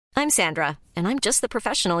I'm Sandra, and I'm just the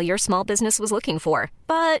professional your small business was looking for.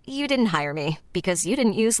 But you didn't hire me because you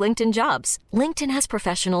didn't use LinkedIn Jobs. LinkedIn has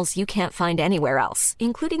professionals you can't find anywhere else,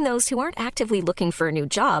 including those who aren't actively looking for a new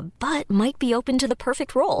job, but might be open to the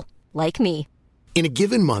perfect role, like me. In a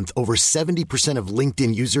given month, over 70% of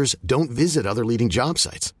LinkedIn users don't visit other leading job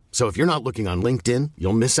sites. So if you're not looking on LinkedIn,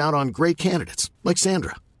 you'll miss out on great candidates like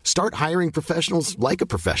Sandra. Start hiring professionals like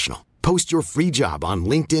a professional. Post your free job on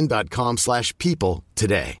linkedin.com/people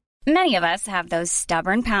today. Many of us have those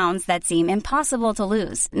stubborn pounds that seem impossible to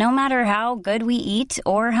lose, no matter how good we eat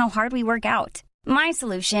or how hard we work out. My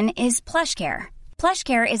solution is PlushCare.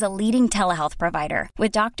 PlushCare is a leading telehealth provider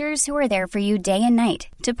with doctors who are there for you day and night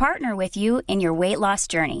to partner with you in your weight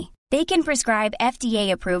loss journey. They can prescribe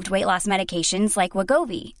FDA-approved weight loss medications like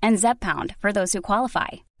Wegovy and Zepbound for those who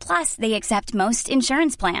qualify. Plus, they accept most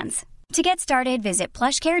insurance plans. To get started, visit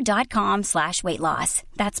plushcare.com/weightloss.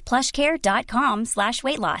 That's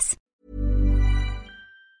plushcare.com/weightloss.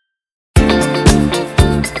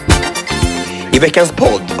 I veckans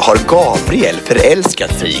podd har Gabriel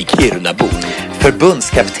förälskat sig i Kirunabo.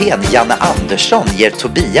 Förbundskapten Janne Andersson ger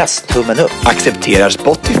Tobias tummen upp. Accepterar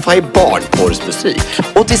Spotify barnporrsmusik.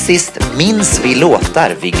 Och till sist minns vi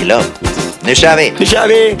låtar vi glömt. Nu kör vi! Nu kör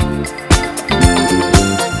vi!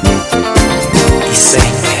 I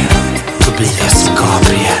sängen, Tobias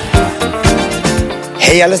Gabriel.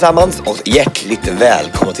 Hej allesammans och hjärtligt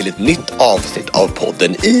välkomna till ett nytt avsnitt av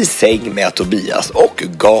podden I säng med Tobias och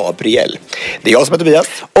Gabriel. Det är jag som är Tobias.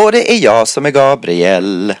 Och det är jag som är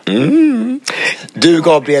Gabriel. Du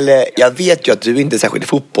Gabriel, jag vet ju att du inte är särskilt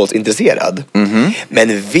fotbollsintresserad.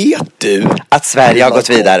 Men vet du att Sverige har gått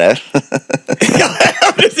vidare? Ja,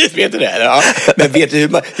 precis, vet du det? Ja. Men vet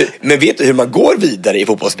du hur man går vidare i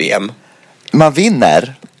fotbolls-VM? Man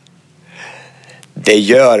vinner. Det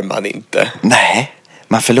gör man inte. Nej,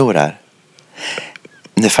 man förlorar.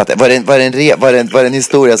 Nu fattar jag. Var det en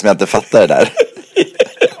historia som jag inte fattade där?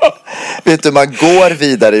 Vet du, man går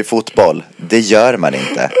vidare i fotboll. Det gör man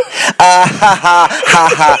inte.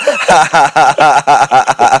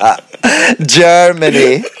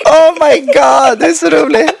 Germany. Oh my god, det är så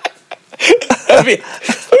roligt. Jag vet,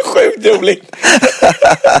 sjukt roligt.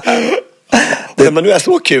 Men nu är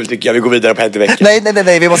så kul tycker jag. Vi går vidare på en till veckan.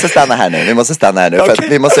 Nej, vi måste stanna här nu. Okay. För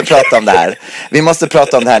att vi måste prata om det här. Vi måste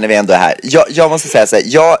prata om det här när vi ändå är här. Jag måste säga så här.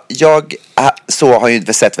 Jag har ju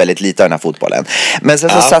inte sett väldigt lite av den här fotbollen. Men sen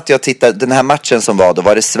så satt jag och tittade. Den här matchen som var, då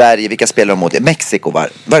var det Sverige. Vilka spelade de mot? Mexiko var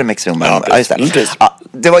det Mexiko?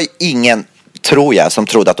 Det var ju ingen, tror jag, som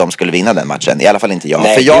trodde att de skulle vinna den matchen. I alla fall inte jag.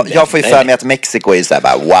 Nej, för jag får ju för mig att Mexiko är så här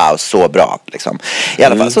bara, wow, så bra liksom. I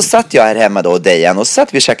alla fall så satt jag här hemma då och Dejan och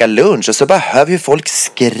satt vi och käkade lunch och så bara hör vi hur folk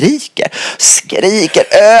skriker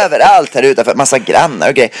överallt här utanför, massa grannar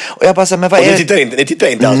och grejer. Och jag bara så, men vad är det? Ni tittar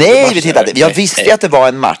inte alls. Nej, vi tittade inte. Jag visste ju att det var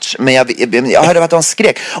en match, men jag hörde att de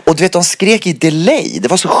skrek. Och du vet, de skrek i delay. Det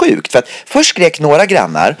var så sjukt för att först skrek några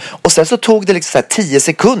grannar och sen så tog det liksom så här 10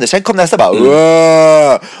 sekunder. Sen kom nästa bara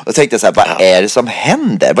och tänkte så här, vad är det som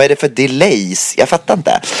händer? Vad är det för delays? Jag fattar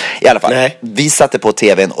inte. I alla fall, vi satte på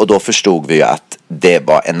tvn och då förstod vi ju att det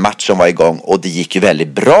var en match som var igång och det gick ju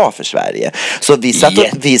väldigt bra för Sverige. Så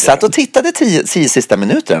vi satt och tittade 10 sista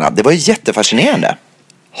minuterna. Det var ju jättefascinerande.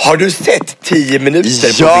 Har du sett 10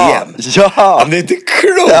 minuter på VM? Ja! Det är inte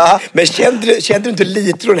klokt! Ja. Men kände du inte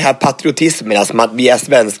lite av den här patriotismen? Alltså att vi är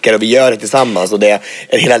svenskar och vi gör det tillsammans och det är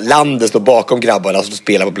hela landet står bakom grabbarna som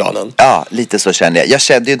spelar på planen. Ja, lite så kände jag. Jag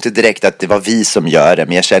kände ju inte direkt att det var vi som gör det,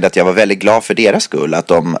 men jag kände att jag var väldigt glad för deras skull att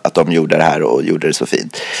de gjorde det här och gjorde det så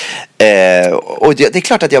fint. Och det är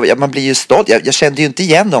klart att man blir ju stolt. Jag kände ju inte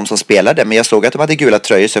igen dem som spelade, men jag såg att de hade gula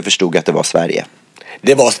tröjor så jag förstod att det var Sverige.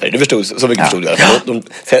 Det var Sverige, du förstod, så mycket förstod du.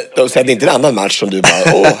 De sände inte en annan match som du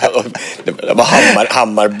bara, det var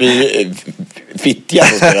Hammarby Fittja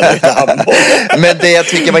som spelade lite handboll. Men det jag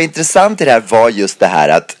tycker var intressant i det här var just det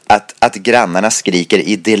här att grannarna skriker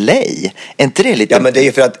i delay. Är inte det lite... Ja, men det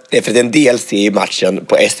är för att en del ser matchen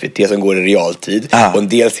på SVT som går i realtid och en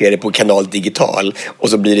del ser det på kanal digital och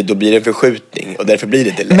så blir det en förskjutning och därför blir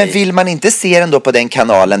det delay. Men vill man inte se den då på den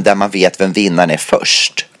kanalen där man vet vem vinnaren är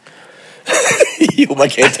först? Jo, man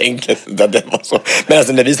kan ju tänka att det var så. Men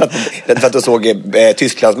alltså när vi satt för att såg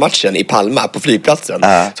Tysklandsmatchen i Palma på flygplatsen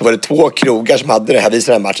så var det 2 krogar som hade visade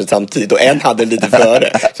den här matchen samtidigt och en hade lite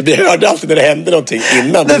före. Så vi hörde alltid när det hände någonting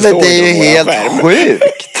innan. Nej, men det är ju helt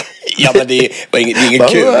sjukt. Ja, men det är ingen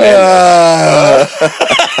kul.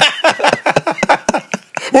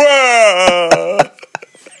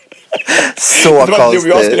 Så det var du och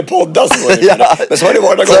jag skulle podda så. Ja. Men så har det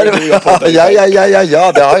varit några gånger du och jag poddar.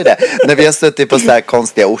 Ja, det har ju det. När vi har suttit på så här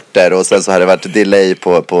konstiga orter och sen så har det varit delay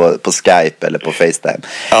på Skype eller på FaceTime.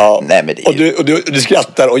 Ja. Nej, men det är och du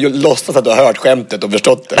skrattar och låtsas att du har hört skämtet och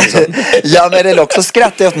förstått det. Liksom. Ja, men eller också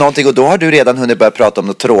skrattar jag åt någonting och då har du redan hunnit börja prata om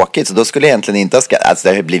något tråkigt, så då skulle jag egentligen inte ha skrattat. Alltså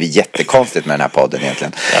det har blivit jättekonstigt med den här podden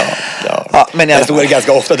egentligen. Ja, men jag tror det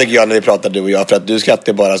ganska ofta tycker jag när vi pratar du och jag, för att du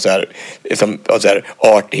skrattar bara så här som så här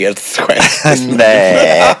artighetsskämt.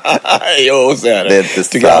 Nej. Jo, så är det. Det är inte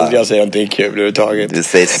tycker aldrig jag säger någonting kul överhuvudtaget.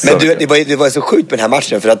 Men det var så sjukt med den här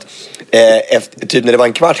matchen för att efter, typ när det var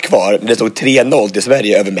en kvart kvar, när det stod 3-0 till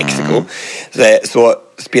Sverige över Mexiko, så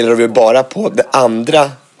spelade vi bara på det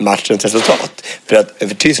andra matchens resultat. För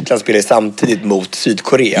Tyskland spelade samtidigt mot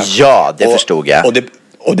Sydkorea. Ja, det förstod jag.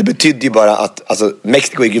 Och det betydde ju bara att alltså,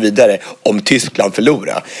 Mexiko gick vidare om Tyskland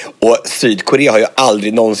förlorar. Och Sydkorea har ju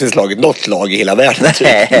aldrig någonsin slagit något lag i hela världen.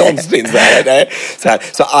 Typ. Någonsin.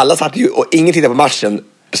 Så alla satt ju, och ingen tittade på matchen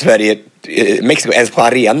Sverige, Mexiko, ens på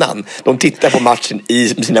arenan. De tittar på matchen i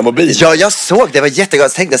sina mobiler. Ja, jag såg det, var jättegott.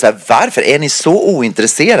 Jag tänkte så här, varför är ni så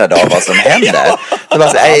ointresserade av vad som händer? Det var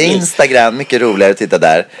så här, Instagram, mycket roligare att titta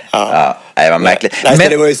där. Det var märkligt. Men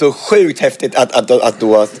det var ju så sjukt häftigt att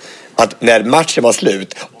när matchen var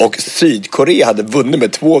slut och Sydkorea hade vunnit med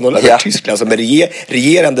 2-0 över Tyskland som är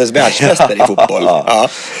regerandes världsmästare i fotboll.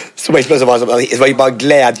 Så det var ju bara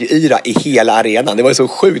glädjeyra i hela arenan. Det var ju så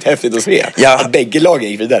sjukt häftigt att se att bägge lagen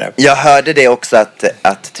gick vidare. Jag hörde det också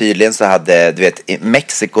att tydligen så hade, du vet,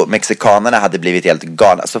 mexikanerna hade blivit helt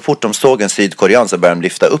galna. Så fort de såg en sydkorean så började de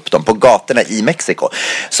lyfta upp dem på gatorna i Mexiko.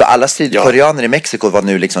 Så alla sydkoreaner i Mexiko var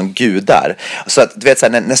nu liksom gudar. Så att, du vet, så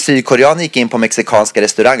här, när sydkoreaner gick in på mexikanska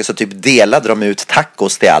restauranger så typ delade de ut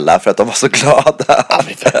tacos till alla för att de var så glada.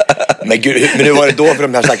 Men gud, men hur var det då för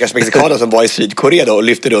de här stackars mexikanerna som var i Sydkorea då och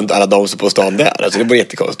lyfte runt alla de som på stan där? Alltså det var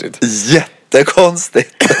jättekonstigt.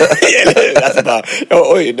 Jättekonstigt. Eller hur? Alltså bara,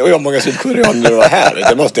 oj, det var många sydkoreaner det var här.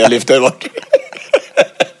 Det måste jag lyfta bort.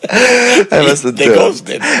 Det var så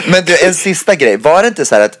konstigt. Men du, en sista grej. Var det inte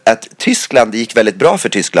så här att Tyskland, det gick väldigt bra för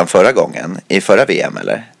Tyskland förra gången i förra VM,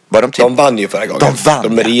 eller? De vann ju förra gången.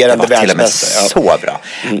 De regerande världsmästare. Så bra.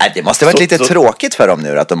 Nej, det måste ha varit lite tråkigt för dem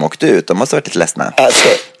nu att de åkte ut. De måste ha varit lite ledsna. Alltså,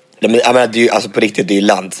 jag menar, det är ju, alltså på riktigt, det är ju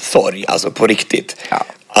landssorg. Alltså på riktigt. Ja.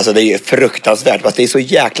 Alltså det är ju fruktansvärt. Fast det är så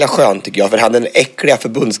jäkla skönt tycker jag. För han är den äckliga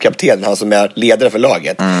förbundskaptenen, han som är ledare för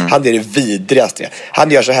laget. Han är det vidrigaste.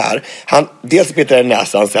 Han gör så här. Han dels petar i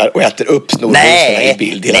näsan så här och äter upp snordoserna i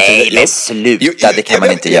bild hela tiden. Nej, men sluta. Det kan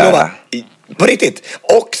man inte göra. På riktigt.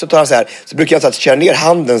 Och så tar han så här, så brukar jag så att köra ner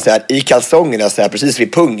handen så här i kalsongerna så här precis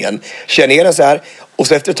vid pungen. Kör ner den så här och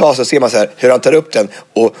så efter ett tag så ser man så här hur han tar upp den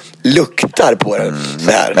och luktar på den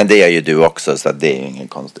så här. Men det gör ju du också, så det är ju ingen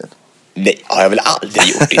konstigt. Nej, jag har väl aldrig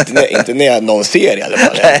gjort. Inte när jag någon ser i alla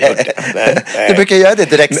fall. Nej. Du brukar göra det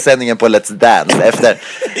direktsändningen på Let's Dance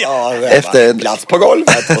efter plats på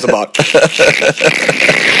golvet och så bara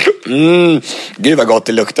gud vad gott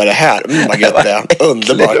det luktar det här. Vad gött det är.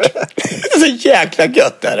 Underbart. Så jäkla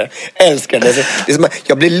gött är det. Älskar det. Det är som,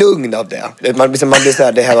 jag blir lugn av det. Man blir så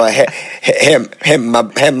här, det här var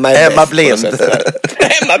hemmablind.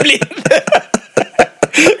 Hemmablind.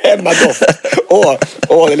 Hemmadoft.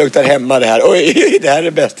 Det luktar hemma det här. Oj, det här är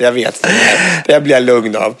det bästa jag vet. Det här blir jag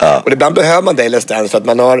lugn av. Och ibland behöver man det i Let's Dance för att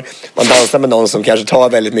man dansar med någon som kanske tar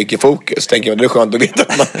väldigt mycket fokus. Tänker jag, det är skönt att veta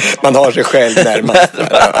att man har sig själv närmast.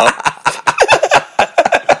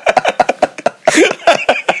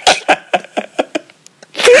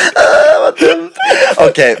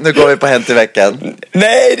 Okej, nu går vi på Hänt i veckan.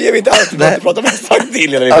 Nej, det gör vi inte alls. Vi måste prata om sagt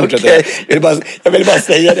till när vi fortsätter. Jag vill bara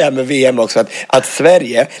säga det här med VM också. Att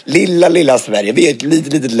Sverige, lilla Sverige, vi är ett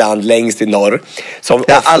litet land längst i norr. Som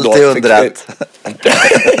jag har alltid undrat.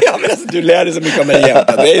 Ja, men alltså, du lär dig så mycket om det jämt.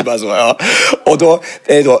 Det är ju bara så, ja. Och då,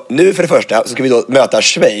 nu för det första så ska vi då möta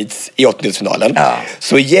Schweiz i åttondelsfinalen. Ja.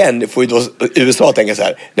 Så igen får ju då USA tänka så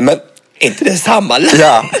här, nej men, är inte det samma land?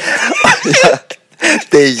 Ja.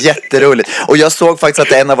 Det är jätteroligt. Och jag såg faktiskt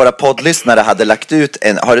att en av våra poddlyssnare hade lagt ut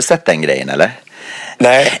har du sett den grejen eller?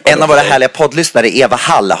 Nej. En av våra härliga poddlyssnare, Eva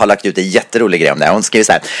Hall, har lagt ut en jätterolig grej om det. Hon skriver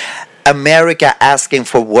så här: America asking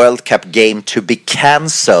for World Cup game to be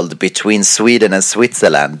cancelled between Sweden and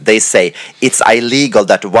Switzerland. They say it's illegal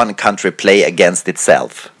that one country play against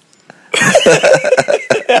itself.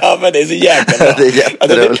 Ja, men det är så jäkla bra. Det är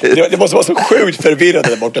jätteroligt. Det måste vara så sjukt förvirrande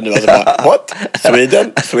där borta nu. Alltså bara, what?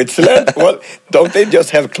 Sweden? Switzerland? Well, don't they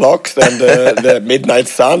just have clocks and the midnight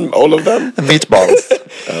sun? All of them? Meatballs.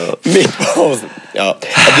 Meatballs. Ja.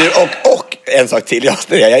 Och en sak till. Jag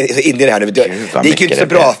är så inne i det här nu. Det gick ju inte så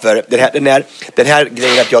bra för den här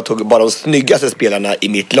grejen att jag tog bara de snyggaste spelarna i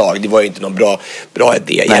mitt lag. Det var ju inte någon bra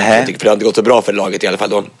idé egentligen, för det har inte gått så bra för laget i alla fall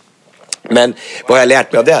då. Men vad har jag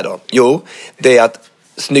lärt mig av det då? Jo, det är att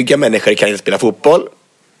snygga människor kan inte spela fotboll.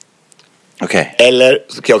 Okay. Eller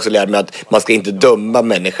så kan jag också lära mig att man ska inte döma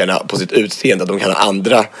människorna på sitt utseende. De kan ha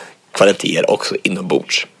andra kvaliteter också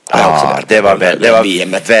inombords. Ja, det var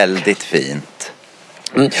väldigt fint.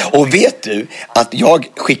 Och vet du att jag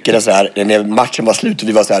skickade så här, när matchen var slut och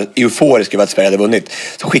vi var så här euforiska över att Sverige hade vunnit,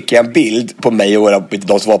 så skickade jag en bild på mig och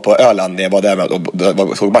de som var på Öland när jag var där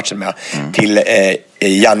och såg matchen med, till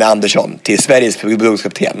Janne Andersson, till Sveriges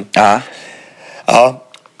förbundskapten. Ja,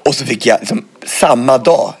 och så fick jag liksom, samma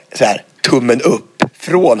dag så här, tummen upp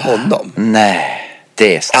från honom. Nej,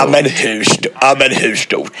 det är stort. Ja, men hur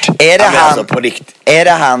stort? Är det, han, alltså, på riktigt. Är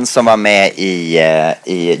det han som var med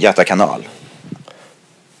i Göta kanal?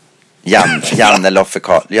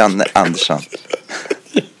 Janne Andersson.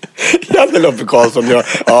 Janne Loffe Karlsson,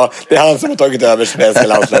 ja, det är han som har tagit över svenska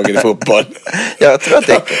landslaget i fotboll. Jag tror att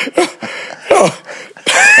det ja.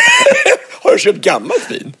 Har du köpt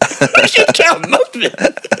gammalt vin?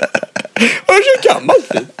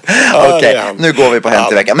 Okej, nu går vi på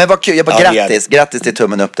Hänt i veckan. Men vad kul, jag bara grattis till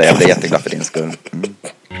tummen upp där. Jag blir jätteglad för din skull.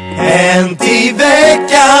 Hänt i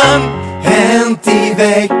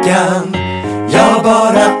veckan. Jag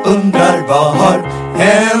bara undrar, vad har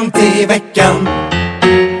hänt i veckan?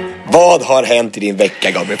 Vad har hänt i din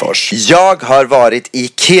vecka, Gabriel Fors? Jag har varit i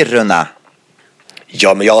Kiruna.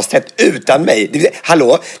 Ja, men jag har sett utan mig.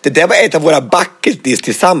 Hallå, det där var ett av våra bucket list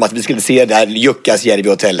tillsammans. Vi skulle se där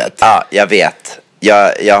Jukkasjärvi-hotellet. Ja, jag vet.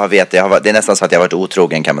 Jag vet. Det är nästan så att jag har varit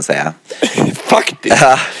otrogen, kan man säga. Faktiskt.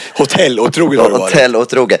 Hotellotrogen har du varit.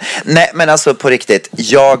 Hotellotrogen. Nej, men alltså på riktigt.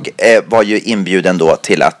 Jag var ju inbjuden då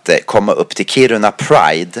till att komma upp till Kiruna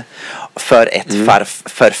Pride för ett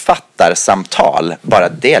författarsamtal. Bara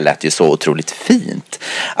det lät ju så otroligt fint.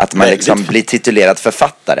 Att man liksom blir titulerad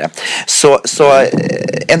författare. Så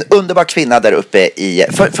en underbar kvinna där uppe i...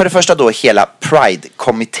 För det första då hela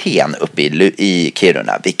Pride-kommittén uppe i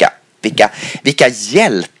Kiruna. Vilka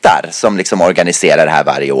hjältar som liksom organiserar det här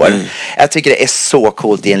varje år. Jag tycker det är så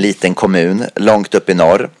coolt i en liten kommun långt upp i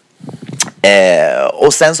norr.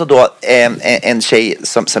 Och sen så då en tjej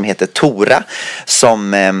som heter Tora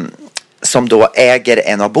som då äger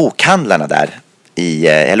en av bokhandlarna där.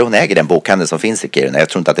 Eller hon äger den bokhandeln som finns i Kiruna. Jag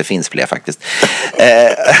tror inte att det finns fler faktiskt.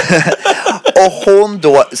 Och hon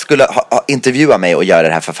då skulle intervjua mig och göra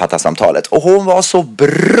det här författarsamtalet. Och hon var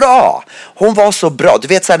så bra. Du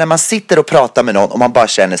vet så här, när man sitter och pratar med någon och man bara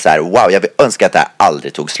känner så här: wow, jag vill önska att det här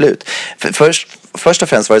aldrig tog slut. Först och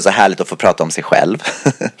främst var det så härligt att få prata om sig själv.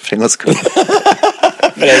 För en gångs skull.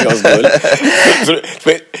 För en gångs skull. Du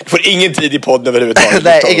får ingen tid i podden överhuvudtaget.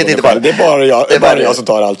 Nej, ingen tid i podden. Det är bara jag som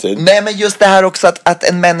tar alltid. Nej, men just det här också att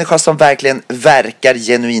en människa som verkligen verkar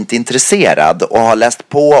genuint intresserad och har läst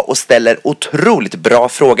på och ställer otroligt bra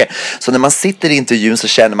frågor. Så när man sitter i intervjun så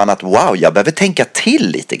känner man att wow, jag behöver tänka till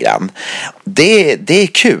lite grann. Det är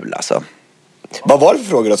kul alltså. Vad var det för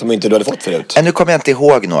frågor då som inte du hade fått förut? Nu kommer jag inte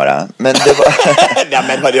ihåg några. Men det var...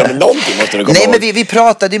 Nej, men någonting måste du komma ihåg. Nej, men vi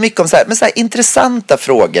pratade ju mycket om så här intressanta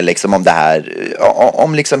frågor liksom om det här.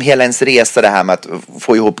 Om liksom hela ens resa, det här med att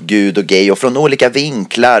få ihop Gud och gay och från olika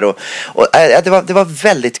vinklar. Och det var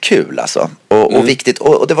väldigt kul alltså. Och viktigt.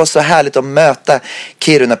 Och det var så härligt att möta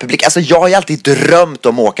Kiruna-publik. Alltså jag har ju alltid drömt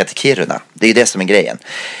om att åka till Kiruna. Det är ju det som är grejen.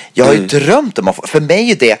 Jag har ju drömt om att... För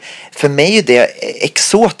mig är det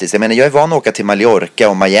exotiskt. Jag menar, jag är van att åka till Mallorca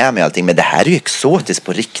och Miami och allting. Men det här är ju exotiskt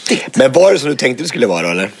på riktigt. Men var det som du tänkte det skulle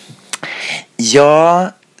vara, eller?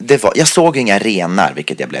 Ja... Jag såg inga renar,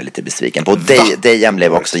 vilket jag blev lite besviken på. Dejan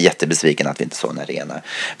blev också jättebesviken att vi inte såg några renar.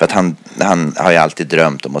 För att han har ju alltid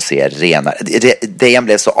drömt om att se renar. Dejan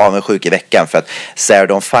blev så avundsjuk i veckan för att Sarah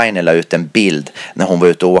Dawn Finer la ut en bild när hon var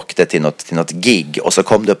ute och åkte till något gig. Och så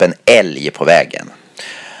kom det upp en älg på vägen.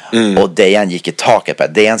 Och Dejan gick i taket på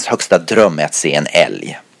det. Dejans högsta dröm är att se en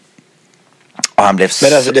älg. Och han blev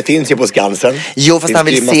men alltså det finns ju på Skansen. Jo, fast han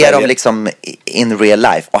vill se dem liksom in real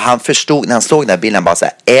life. Och han förstod, när han såg den här bilden, bara så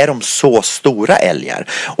här: är de så stora älgar?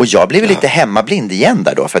 Och jag blev lite hemmablind igen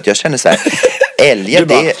där då. För att jag känner så här, älgar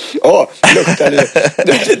det... luktar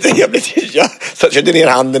jag körde ner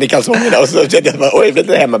handen i kalsongerna och så kände jag bara, jag blev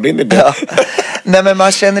lite hemmablind. Ja. Nej, men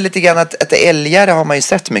man känner lite grann att älgar har man ju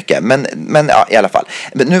sett mycket. Men ja, i alla fall.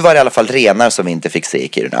 Men nu var det i alla fall renar som vi inte fick se i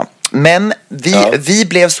Kiruna. Men vi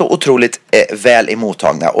blev så otroligt väl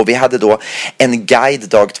emottagna. Och vi hade då en guide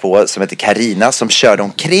dag 2 som heter Karina, som körde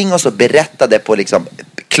omkring och så berättade på liksom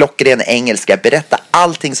klockren engelska, berätta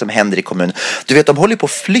allting som händer i kommunen. Du vet, de håller på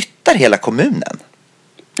att flytta hela kommunen.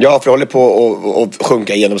 Ja, för det håller på att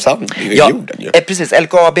sjunka igenom sand i jorden. Ju. Precis.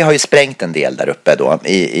 LKAB har ju sprängt en del där uppe då.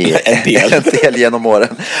 En del genom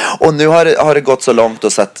åren. Och nu har det gått så långt då,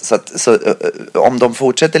 så om de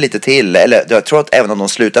fortsätter lite till, eller jag tror att även om de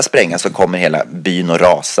slutar spränga så kommer hela byn att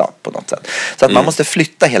rasa på något sätt. Så att man måste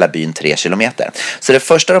flytta hela byn 3 kilometer. Så det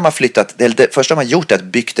första de har gjort är att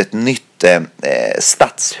byggt ett nytt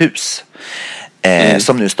stadshus.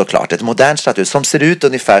 Som nu står klart. Ett modernt stadshus som ser ut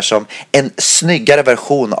ungefär som en snyggare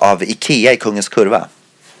version av Ikea i Kungens Kurva.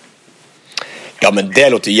 Ja, men det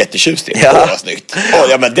låter jättetjusigt. Ja. Det var snyggt.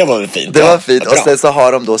 Ja, men det var väl fint. Det var fint. Och sen så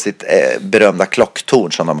har de då sitt berömda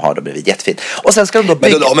klocktorn som de har då bredvid. Jättefint. Och sen ska de då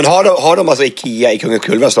bygga... Men har de alltså Ikea i Kungens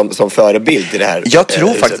Kurva som förebild till det här? Jag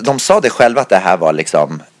tror faktiskt, de sa det själva att det här var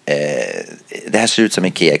liksom... det här ser ut som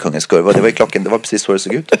Ikea i Kungens Kurva. Och det var ju klockan, det var precis så det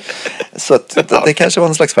såg ut. Så att, det kanske var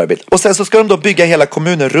en slags förebild. Och sen så ska de då bygga hela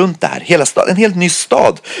kommunen runt det här. En helt ny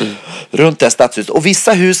stad runt det här stadshuset. Och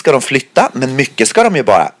vissa hus ska de flytta, men mycket ska de ju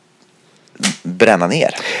bara bränna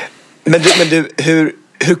ner. Men du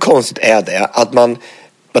hur konstigt är det att man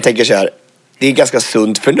tänker så här, det är ganska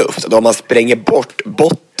sunt förnuft att om man spränger bort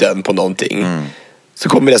botten på någonting så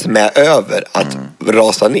kommer det som är över att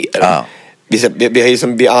rasa ner. Ja.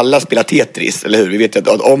 Vi alla spelar Tetris, eller hur? Vi vet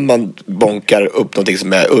att om man bonkar upp någonting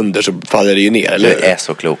som är under så faller det ju ner, eller hur? Du är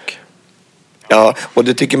så klok. Ja, och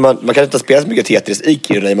det tycker man kan inte spela så mycket Tetris i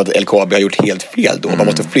Kiruna i och med att LKAB har gjort helt fel då. Man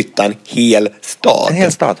måste flytta en hel stad. En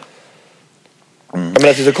hel stad. Men det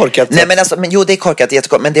är så korkat. Nej, men det är korkat,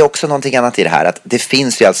 jättekort. Men det är också någonting annat i det här. Att det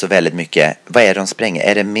finns ju alltså väldigt mycket. Vad är det de spränger?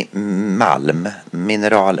 Är det malm?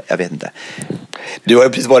 Mineral? Jag vet inte. Du har ju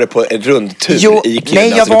precis varit på en rundtur i Kiruna.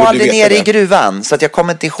 Nej, jag var aldrig nere i gruvan. Så att jag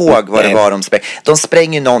kommer inte ihåg vad det var de spränger. De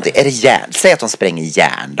spränger någonting. Är det järn? Säg att de spränger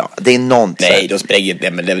järn då. Det är någonting. Nej, de spränger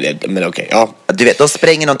inte. Men okej, ja. Du vet, de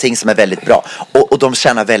spränger någonting som är väldigt bra. Och de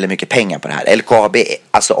tjänar väldigt mycket pengar på det här. LKAB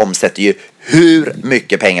alltså omsätter ju hur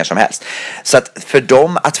mycket pengar som helst. Så att för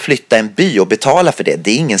dem att flytta en by och betala för det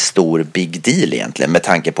är ingen stor big deal egentligen, med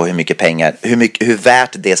tanke på hur mycket pengar, hur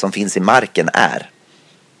värt det som finns i marken är.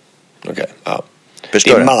 Okej, ja.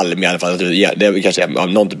 Förstår det är malm i alla fall. Det är kanske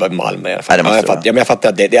någon typ av malm i alla fall. Ja, jag fattar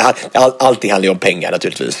att allting handlar ju om pengar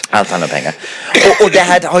naturligtvis. Allt handlar om pengar. Och det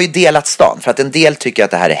här har ju delat stan. För att en del tycker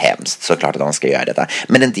att det här är hemskt. Såklart att de ska göra detta.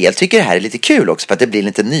 Men en del tycker det här är lite kul också. För att det blir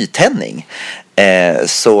lite nytändning. Och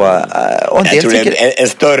en del jag tror det är en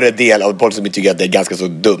större del av folk som tycker att det är ganska så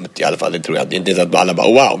dumt i alla fall. Det tror jag. Det är inte så att alla bara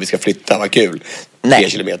wow, vi ska flytta, vad kul. 3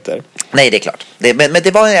 kilometer. Nej, det är klart. Men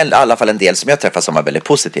det var i alla fall en del som jag träffade som var väldigt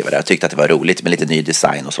positiva där. Jag tyckte att det var roligt med lite ny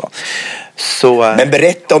design och så. Men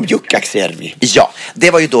berätta om Jukkasjärvi. Ja,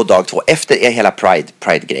 det var ju då dag 2. Efter hela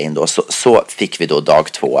Pride-grejen då så fick vi då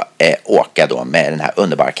dag 2 åka då med den här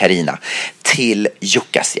underbara Carina till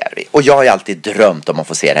Jukkasjärvi. Och jag har ju alltid drömt om att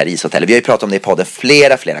få se det här ishotellet. Vi har ju pratat om det i podden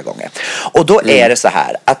flera gånger. Och då är det så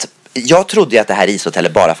här att jag trodde ju att det här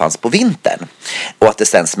ishotellet bara fanns på vintern och att det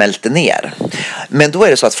sen smälte ner. Men då är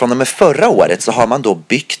det så att från och med förra året så har man då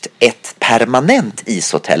byggt ett permanent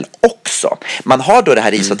ishotell också. Man har då det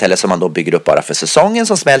här ishotellet som man då bygger upp bara för säsongen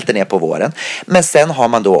som smälter ner på våren. Men sen har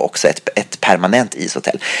man då också ett permanent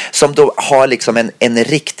ishotell som då har liksom en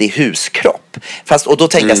riktig huskropp. Och då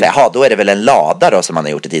tänker jag så här, då är det väl en lada då som man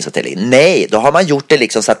har gjort ett ishotell i. Nej, då har man gjort det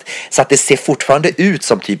liksom så att det ser fortfarande ut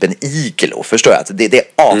som typ en iglo. Förstår jag? Alltså det är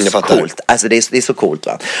ascoolt. Alltså det är så coolt,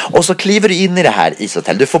 va? Och så kliver du in i det här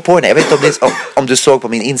ishotellet. Du får på den. Jag vet inte om du såg på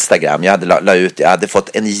min Instagram. Jag hade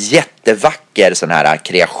fått en jättevacker sån här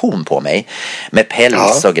kreation på mig. Med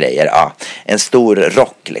päls och grejer. Ja, en stor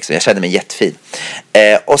rock liksom. Jag kände mig jättefin.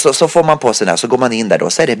 Och så får man på sig den här. Så går man in där då.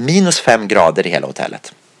 Så är det -5 grader i hela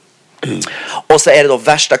hotellet. Och så är det då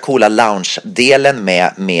värsta coola lounge-delen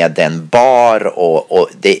med en bar och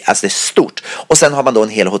det är stort. Och sen har man då en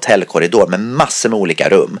hel hotellkorridor med massor med olika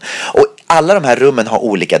rum. Och alla de här rummen har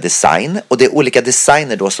olika design. Och det är olika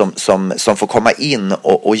designer då som får komma in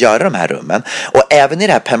och göra de här rummen. Och även i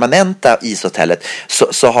det här permanenta ishotellet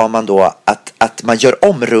så har man då att man gör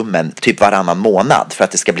om rummen typ varannan månad för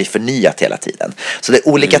att det ska bli förnyat hela tiden. Så det är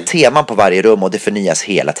olika teman på varje rum och det förnyas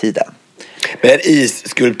hela tiden. Men är det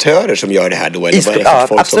isskulptörer som gör det här då? Ja,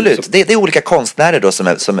 absolut. Det är olika konstnärer då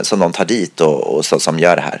som de tar dit och som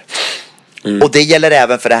gör det här. Och det gäller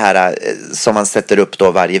även för det här som man sätter upp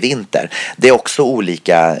då varje vinter. Det är också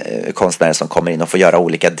olika konstnärer som kommer in och får göra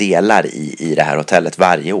olika delar i det här hotellet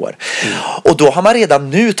varje år. Och då har man redan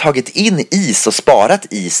nu tagit in is och sparat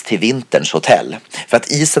is till vinterns hotell. För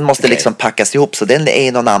att isen måste liksom packas ihop, så den är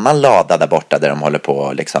i någon annan lada där borta där de håller på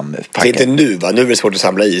att liksom packa. Det är inte nu, va? Nu är det svårt att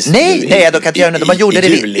samla is. Nej, de kan inte göra det. De gjorde det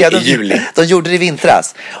i juli. De gjorde det i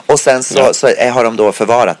vintras. Och sen så har de då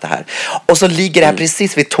förvarat det här. Och så ligger det här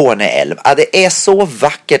precis vid Torne älv. Ja, det är så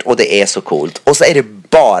vackert och det är så coolt. Och så är det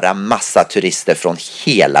bara massa turister från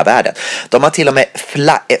hela världen. De har till och med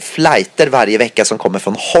flighter varje vecka som kommer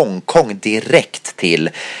från Hongkong direkt till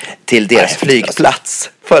deras flygplats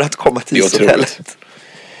för att komma till ishotellet.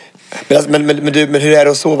 Men hur är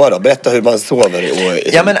det att sova då? Berätta hur man sover.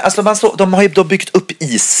 Ja, men alltså de har ju då byggt upp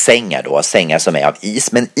issängar då, sängar som är av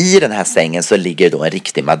is, men i den här sängen så ligger då en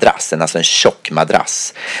riktig madrass, alltså en tjock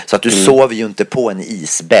madrass. Så att du sover ju inte på en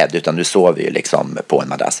isbädd, utan du sover ju liksom på en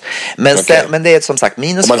madrass. Men, men det är som sagt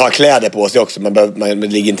minus. Och man har kläder på sig också, man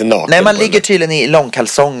ligger inte naken. Nej, man ligger tydligen i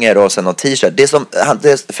långkalsonger och sen någon t-shirt.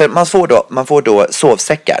 För man får då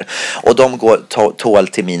sovsäckar och de går tål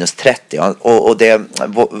till minus 30 och det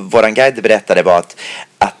våran guide berättade var att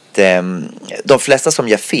de flesta som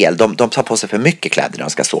gör fel, de tar på sig för mycket kläder när de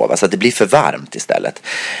ska sova, så att det blir för varmt istället.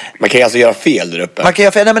 Man kan ju alltså göra fel där uppe. Man kan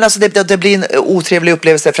göra fel, nej, men alltså det blir en otrevlig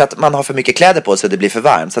upplevelse för att man har för mycket kläder på sig och det blir för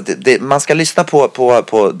varmt. Så att man ska lyssna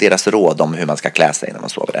på deras råd om hur man ska klä sig när man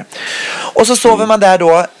sover där. Och så sover man där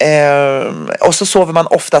då, och så sover man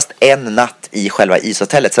oftast en natt i själva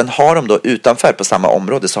ishotellet. Sen har de då utanför på samma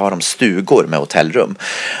område så har de stugor med hotellrum.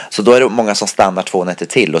 Så då är det många som stannar 2 nätter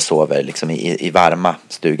till och sover liksom i varma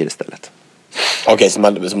stugor istället. Okej, så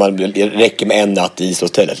man räcker med en natt i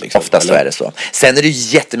ishotellet liksom? Oftast så är det så. Sen är det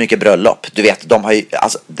ju jättemycket bröllop. Du vet,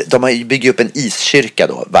 de har ju byggt upp en iskyrka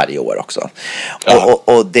då varje år också. Ja.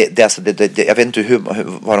 Och jag vet inte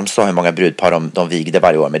vad de sa, hur många brudpar de vigde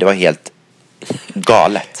varje år, men det var helt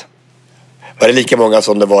galet. Var det lika många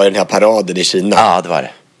som det var i den här paraden i Kina? Ja, det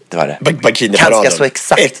var det. Bikiniparaden. Ganska så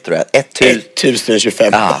exakt tror jag. 1025.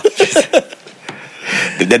 Ja.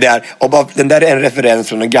 Den där är en referens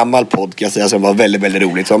från en gammal podcast som var väldigt, väldigt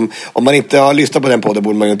roligt. Så om man inte har lyssnat på den podden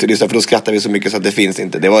borde man ju inte lyssna, för då skrattar vi så mycket så att det finns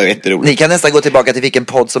inte. Det var jätteroligt. Ni kan nästan gå tillbaka till vilken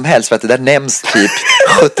podd som helst för att det där nämns typ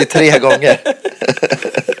 73 gånger.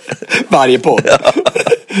 Varje podd. Ja.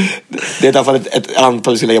 Det är i alla fall ett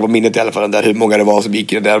antal vi ska lägga på minnet i alla fall, där hur många det var som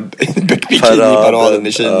gick i den där bikiniparaden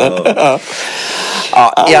i Kina.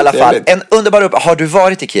 Ja, i alla fall. En underbar Har du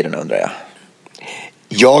varit i Kiruna, undrar jag?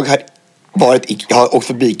 Jag har åkt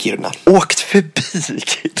förbi Kiruna. Åkt förbi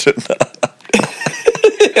Kiruna?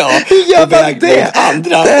 Ja, hur gör man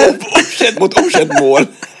det? Mot okänt mål.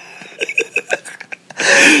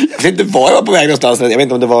 Jag vet inte var jag var på väg någonstans. Jag vet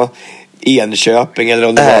inte om det var Enköping eller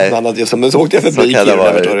om det var något annat. Men så åkte jag förbi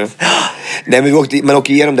Kiruna, förstår du. Nej, men man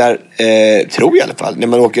åker igenom där, tror jag i alla fall. När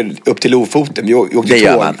man åker upp till Lofoten. Vi åkte det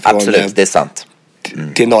gör man, absolut, det är sant.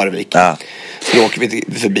 Till Narvik. Ja. Så då åker vi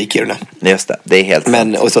förbi Kiruna. Just det är helt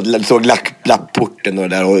sant. Och så såg lappporten och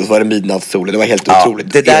där, och så var det midnattssol. Det var helt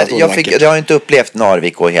otroligt. Det där, jag har inte upplevt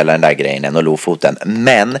Narvik och hela den där grejen än, och Lofoten.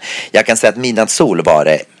 Men jag kan säga att midnattssol var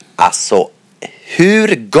det, alltså, hur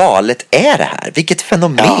galet är det här? Vilket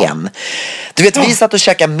fenomen. Ja. Du vet, vi satt och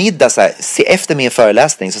käkade middag så här, efter min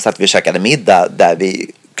föreläsning så satt vi och käkade middag där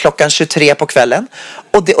vi klockan 23 på kvällen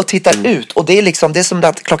och tittar ut, och det är som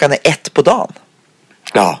att klockan är 1 på dagen.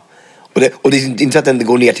 Ja. Och det är inte så att den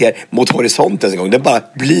går ner till mot horisonten en gång. Den bara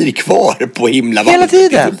blir kvar på himlavallen. Hela tiden.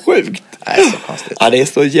 Det är så sjukt. Det är så konstigt. Ja, det är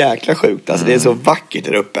så jäkla sjukt. Alltså, det är så vackert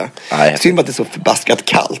där uppe. Synd att det är så förbaskat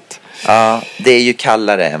kallt. Ja, det är ju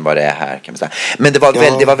kallare än vad det är här, kan man säga. Men det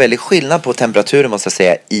var väldigt skillnad på temperaturen, måste jag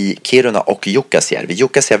säga, i Kiruna och Jukkasjärvi.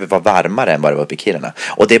 Jukkasjärvi var varmare än vad det var uppe i Kiruna.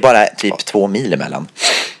 Och det är bara typ 2 mil emellan.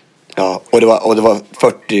 Ja, och det var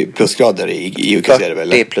 40 plusgrader i Jukkasjärvi,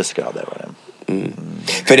 eller? 40 plusgrader var det.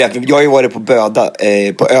 För jag har ju varit på Böda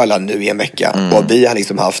på Öland nu i en vecka, och vi har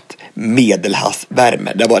liksom haft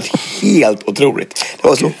medelhavsvärme. Det har varit helt otroligt. Det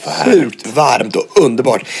var så sjukt varmt och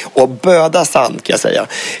underbart. Och Böda sand, kan jag säga,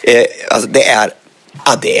 alltså det är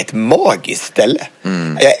ett magiskt ställe.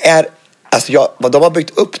 De har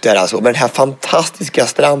byggt upp det här, alltså, med den här fantastiska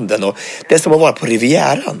stranden, och det är som att vara på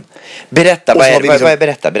Rivieran.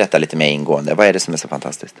 Berätta lite mer ingående. Vad är det som är så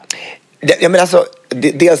fantastiskt?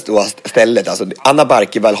 Dels då stället, alltså Anna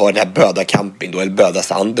Barkevall har den här Böda camping då, eller Böda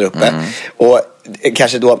sand där uppe. Och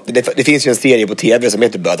kanske då, det finns ju en serie på tv som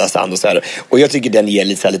heter Böda sand och så här. Och jag tycker den ger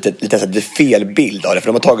lite fel bild av det, för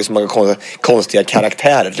de har tagit så många konstiga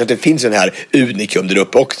karaktärer. Det finns ju den här unikum där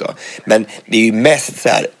uppe också. Men det är ju mest så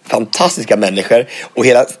här fantastiska människor, och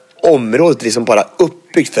hela området är liksom bara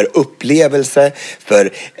uppbyggt för upplevelse,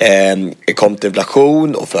 för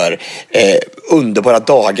kontemplation och för underbara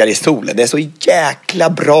dagar i solen. Det är så jäkla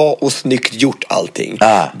bra och snyggt gjort allting.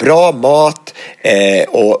 Bra mat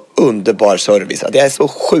och underbar service. Det är så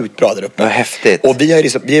sjukt bra där uppe. Häftigt. Och vi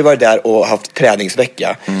har varit där och haft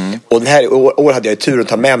träningsvecka. Och den här år hade jag tur att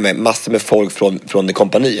ta med mig massor med folk från det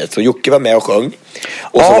kompaniet. Så Jocke var med och sjöng.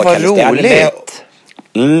 Och så var vad roligt.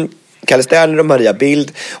 Kalle Sterner och Maria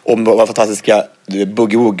Bild och våra fantastiska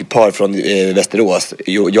boogie-woogie-par från Västerås,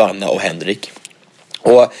 Joanna och Henrik.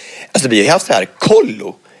 Och alltså vi har haft så här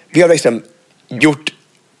kollo. Vi har liksom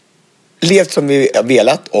levt som vi har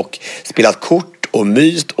velat och spelat kort och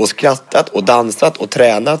myst och skrattat och dansat och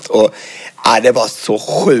tränat och det var så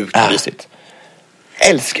sjukt mysigt.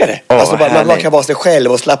 Älskar det. Alltså man kan vara sig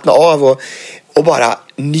själv och slappna av och bara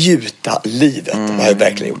njuta livet. Det har jag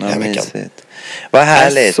verkligen gjort den här veckan. Vad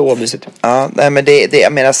härligt. Så mysigt. Ja, nej, men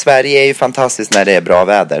jag menar, Sverige är ju fantastiskt när det är bra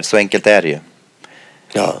väder. Så enkelt är det ju.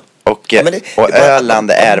 Ja. Och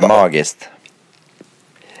Öland är magiskt.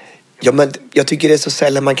 Ja, men jag tycker det är så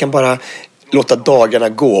sällan man kan bara låta dagarna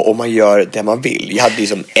gå om man gör det man vill. Jag hade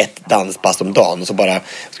liksom ett danspass om dagen och så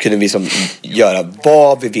kunde vi liksom göra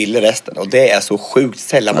vad vi ville resten. Och det är så sjukt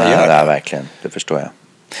sällan man gör det. Ja, verkligen. Det förstår jag.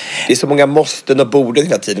 Det är så många måsten och borden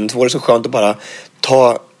hela tiden. Det var så skönt att bara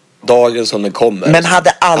ta dagen som den kommer. Men hade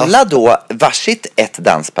alla då varsitt ett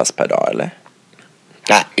danspass per dag, eller?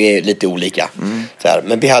 Nej, vi är lite olika. Så här.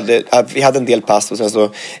 Men vi hade en del pass och sen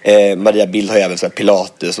så Maria Bild har ju även så här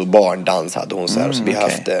pilates och barndans hade hon så här. Så vi har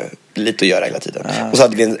haft lite att göra hela tiden. Och så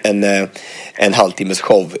hade vi en halvtimmes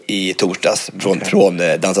show i torsdags från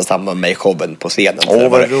Dansa samman med showen på scenen.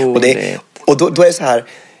 Vad roligt. Och då är det så här,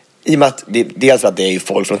 i och med att dels att det är ju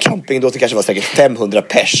folk från camping, då det kanske var säkert 500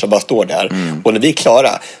 pers som bara står där. Och när vi är klara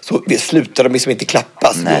så slutar de liksom inte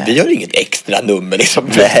klappa. Vi gör inget extra nummer liksom.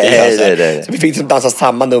 Nej. Så vi fick liksom dansa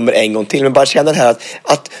samma nummer en gång till. Men bara känna det här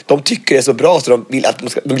att de tycker det är så bra så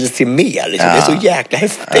de vill se mer liksom. Det är så jäkla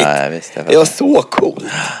häftigt. Det var så cool.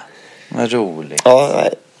 Vad roligt. Ja,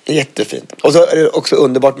 jättefint. Och så är det också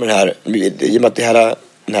underbart med det här, i och med att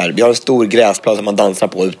vi har en stor gräsplan som man dansar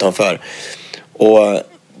på utanför. Och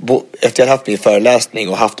efter jag haft min föreläsning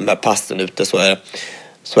och haft de här passen ute så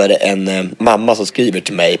är det en mamma som skriver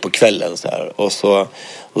till mig på kvällen så här, och så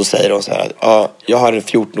säger hon så här att jag har en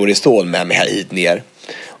 14-årig son med mig här hit ner,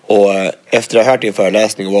 och efter att ha hört din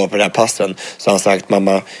föreläsning och var på den här passen så har han sagt: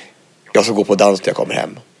 mamma, jag ska gå på dans när jag kommer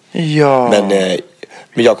hem. Ja.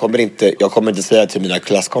 Men jag kommer inte säga till mina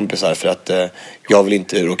klasskompisar för att jag vill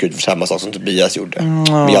inte råka ut för samma sak som Tobias gjorde.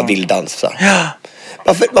 Men jag vill dansa. Ja.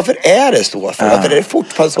 Varför är det så? Varför är det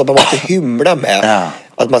fortfarande så att man måste hymla med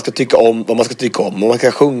att man ska tycka om vad man ska tycka om, och man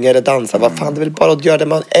ska sjunga eller dansa? Vad fan, det är väl bara att göra det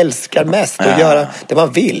man älskar mest och göra det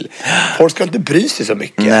man vill. Folk ska inte bry sig så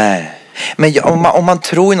mycket. Nej. Men om man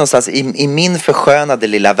tror någonstans i min förskönade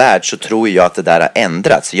lilla värld, så tror jag att det där har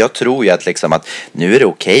ändrats. Jag tror ju att liksom att nu är det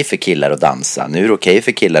okej för killar att dansa, nu är det okej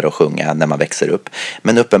för killar att sjunga när man växer upp.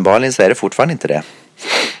 Men uppenbarligen så är det fortfarande inte det.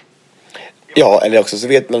 Ja, eller också så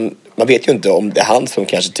vet man vet ju inte om det är han som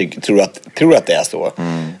kanske tror att det är så.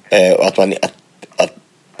 Och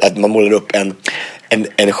att man målar upp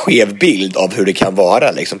en skev bild av hur det kan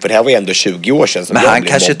vara liksom. För det här var ju ändå 20 år sedan som men han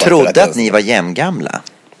kanske trodde att ni var jämngamla.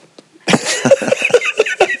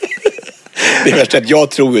 Det är värsta att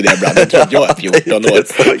jag tror ju det ibland. Jag tror att jag är 14 år.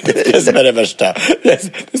 Det är det värsta. Det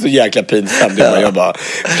är så jäkla pinsamt. Jag bara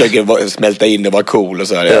försöker smälta in och vara cool och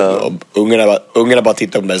så här. Och ungarna bara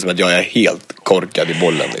tittar på mig som att jag är helt korkad i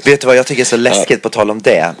bollen. Liksom. Vet du vad jag tycker är så läskigt på tal om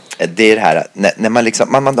det? Det är det här när man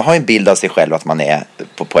liksom, man har en bild av sig själv att man är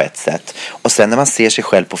på ett sätt. Och sen när man ser sig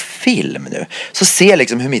själv på film nu, så ser jag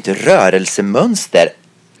liksom hur mitt rörelsemönster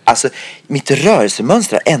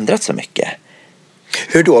har ändrats så mycket.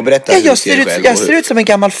 Hur då? Berätta. Jag ser ut som en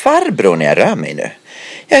gammal farbror när jag rör mig nu.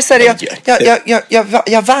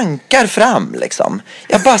 Jag vankar fram liksom.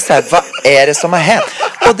 Jag bara så här, vad är det som har hänt?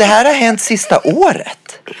 Och det här har hänt sista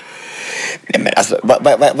året. Nej, men alltså,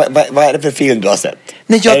 vad är det för film du har sett?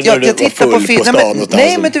 Nej, jag tittar på film.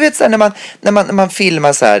 Nej, men du vet så här, när man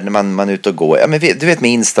filmar så här, när man är ute och går. Ja, men du vet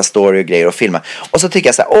min Insta-story och grejer och filma. Och så tycker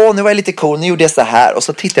jag så här, nu var jag lite cool, nu gjorde jag så här. Och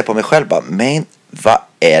så tittar jag på mig själv bara, men vad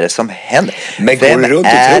är det som händer? Men går du runt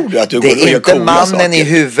och tror du att du går och gör Det är inte mannen saker i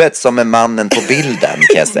huvudet som är mannen på bilden,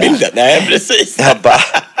 kan jag säga. Bilden? Nej, precis. Jag bara,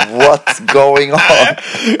 what's going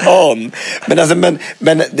on? Men alltså,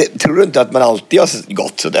 men tror du inte att man alltid har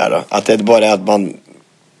gått så där då? Att det bara är att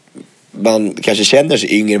man kanske känner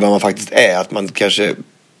sig yngre än vad man faktiskt är. Att man kanske,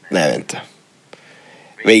 nej, jag vet inte.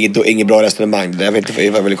 Det var inget bra resonemang. Jag vet inte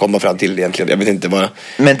vad jag vill komma fram till egentligen. Jag vet inte bara.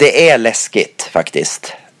 Men det är läskigt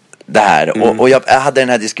faktiskt. Det här. Och jag hade den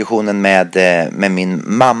här diskussionen med min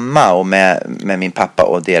mamma och med min pappa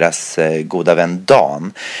och deras goda vän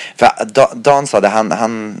Dan. För Dan sa det,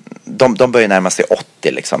 de börjar närma sig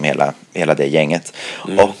 80 liksom, hela det gänget.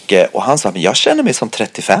 Och han sa, men jag känner mig som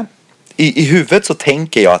 35. I huvudet så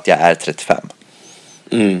tänker jag att jag är 35.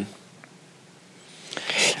 Ja,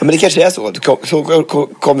 men det kanske är så. Så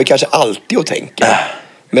kommer vi kanske alltid att tänka.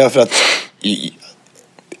 Men för att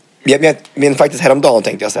Men faktiskt häromdagen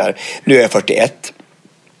tänkte jag så här, nu är jag 41.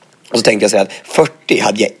 Och så tänkte jag säga att 40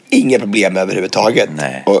 hade jag inga problem med överhuvudtaget.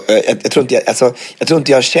 Nej. Och jag tror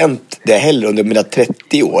inte jag har känt det heller under mina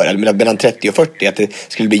 30 år, eller mellan 30 och 40, att det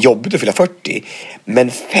skulle bli jobbigt att fylla 40.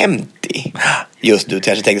 Men 50, just nu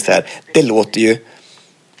kanske tänkte så här, det låter ju...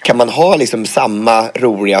 Kan man ha liksom samma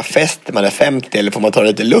roliga fest när man är 50, eller får man ta det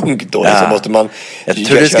lite lugnt då? Ja. Så måste man... Jag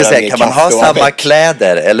tror du ska säga, kan man ha samma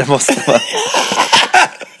kläder, eller måste man...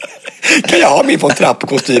 Kan jag ha min von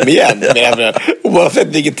Trapp-kostym igen? Oavsett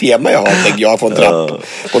vilket tema jag har, tänker jag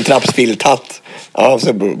von Trapps filthatt. Ja,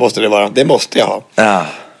 så måste det vara. Det måste jag ha.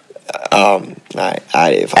 Ja. Nej,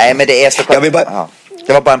 men det är så...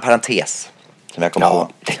 Det var bara en parentes som jag kom på.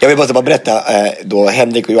 Jag vill bara berätta då,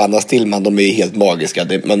 Henrik och Joanna Stillman, de är ju helt magiska.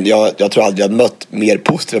 Men jag tror aldrig jag mött mer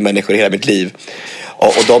positiva människor i hela mitt liv.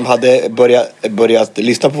 Och de hade börjat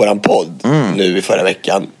lyssna på våran podd nu i förra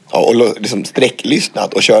veckan. Och liksom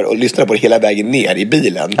sträcklyssnat och lyssnade på det hela vägen ner i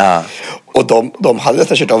bilen. Och de hade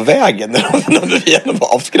nästan kört av vägen när de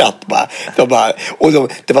var av skratt.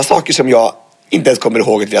 Det var saker som jag inte ens kommer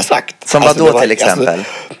ihåg att vi har sagt. Som vad då till exempel?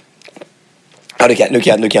 Ja, nu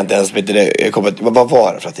kan jag inte ens vad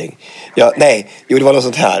var det för någonting? Det var något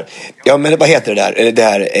sånt här. Ja, men vad heter det där? Det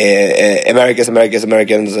här Americans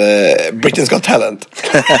Britain's Got Talent.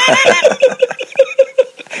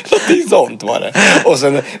 Någonting sånt var det.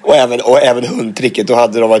 Och även hundtricket, då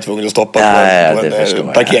hade de varit tvungna att stoppa på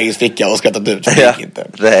en parkeringsficka och skrattat ut. Det gick inte.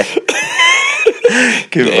 Nej.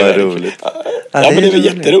 Gud vad roligt. Ja, men det är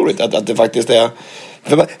jätteroligt att det faktiskt är.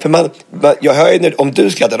 Jag hör ju om du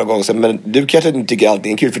skrattar någon gång, men du kanske inte tycker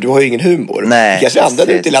allting är kul, för du har ju ingen humor. Nej, kanske andra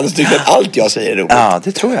ute i landet tycker att allt jag säger är roligt. Ja,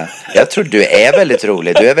 det tror jag. Jag tror du är väldigt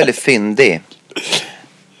rolig. Du är väldigt fyndig.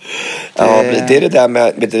 Ja, det är det där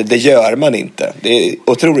med det gör man inte. Det är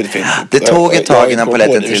otroligt fyndigt. Det tog ett tag innan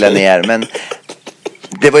polletten trillade ner, men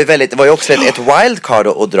det var ju också ett wildcard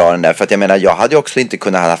att dra den där. För att jag menar, jag hade ju också inte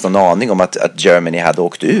kunnat ha haft någon aning om att Germany hade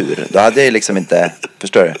åkt ur. Då hade jag liksom inte,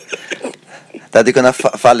 förstår du? Det hade kunnat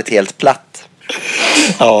fallit helt platt.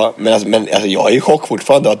 Ja, men jag är i chock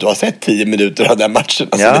fortfarande att du har sett 10 minuter av den matchen.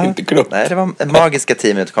 Det är inte klokt. Nej, det var magiska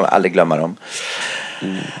 10 minuter, kommer jag aldrig glömma dem.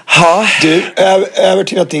 Du, över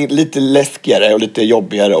till någonting lite läskigare och lite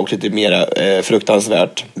jobbigare och lite mer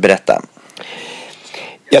fruktansvärt. Berätta.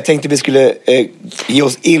 Jag tänkte vi skulle ge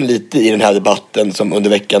oss in lite i den här debatten som under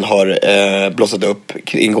veckan har blossat upp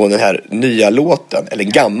kring den här nya låten, eller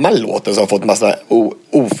gammal låten som har fått massa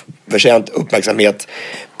oförtjänt uppmärksamhet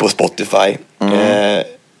på Spotify.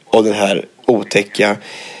 Och den här otäcka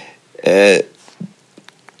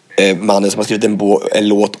mannen som har skrivit en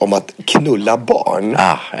låt om att knulla barn.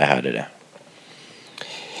 Jag hörde det.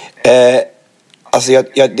 Alltså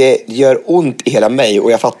det gör ont i hela mig,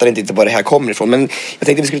 och jag fattar inte var det här kommer ifrån. Men jag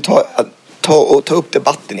tänkte vi skulle ta upp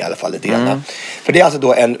debatten i alla fall lite grann. För det är alltså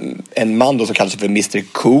då en man då som kallar sig för Mr.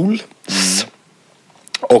 Cool.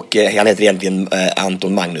 Och han heter egentligen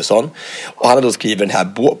Anton Magnusson. Och han har då skrivit den här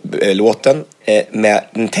låten med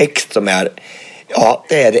en text som är,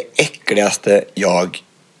 det är det äckligaste jag.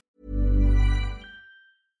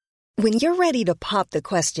 When you're ready to pop the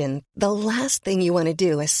question, the last thing you want to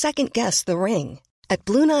do is second guess the ring. At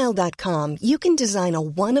BlueNile.com, you can design a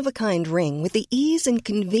one-of-a-kind ring with the ease and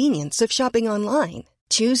convenience of shopping online.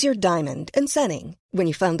 Choose your diamond and setting. When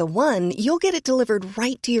you find the one, you'll get it delivered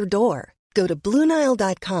right to your door. Go to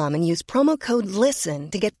BlueNile.com and use promo code LISTEN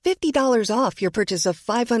to get $50 off your purchase of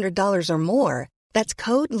 $500 or more. That's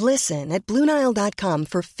code LISTEN at BlueNile.com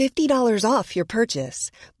for $50 off your purchase.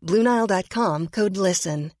 BlueNile.com, code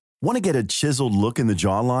LISTEN. Want to get a chiseled look in the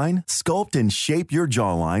jawline? Sculpt and shape your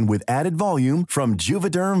jawline with added volume from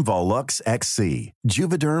Juvederm Volux XC.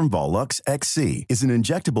 Juvederm Volux XC is an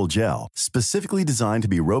injectable gel specifically designed to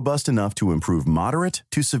be robust enough to improve moderate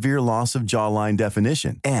to severe loss of jawline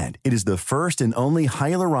definition. And it is the first and only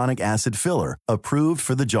hyaluronic acid filler approved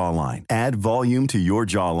for the jawline. Add volume to your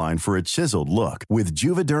jawline for a chiseled look with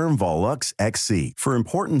Juvederm Volux XC. For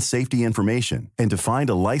important safety information and to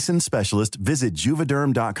find a licensed specialist, visit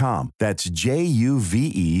Juvederm.com. That's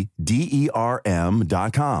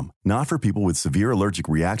Juvederm.com. Not for people with severe allergic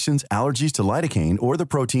reactions, allergies to lidocaine, or the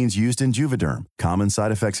proteins used in Juvederm. Common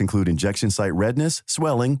side effects include injection site redness,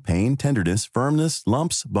 swelling, pain, tenderness, firmness,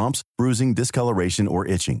 lumps, bumps, bruising, discoloration, or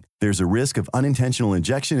itching. There's a risk of unintentional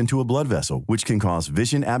injection into a blood vessel, which can cause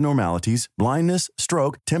vision abnormalities, blindness,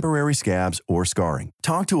 stroke, temporary scabs, or scarring.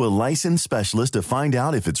 Talk to a licensed specialist to find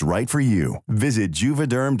out if it's right for you. Visit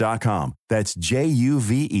Juvederm.com. That's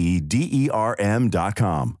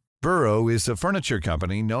Juvederm.com. Burrow is a furniture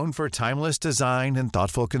company known for timeless design and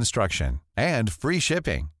thoughtful construction, and free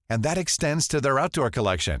shipping, and that extends to their outdoor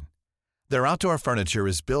collection. Their outdoor furniture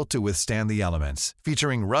is built to withstand the elements,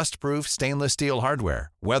 featuring rust-proof stainless steel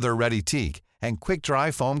hardware, weather-ready teak, and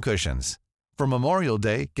quick-dry foam cushions. For Memorial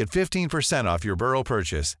Day, get 15% off your Burrow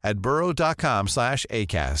purchase at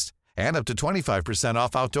burrow.com/ACAST and up to 25%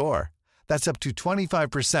 off outdoor. That's up to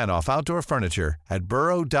 25% off outdoor furniture at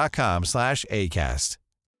burrow.com/ACAST.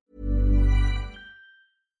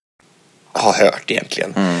 Har hört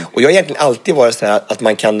egentligen. Och jag har egentligen alltid varit så här att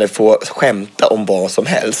man kan få skämta om vad som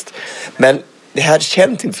helst. Men det här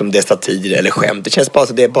känns inte som det är satir eller skämt. Det känns bara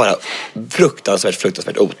så det är bara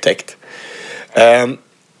fruktansvärt otäckt.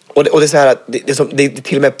 Och det är så här att det är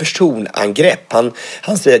till och med personangrepp.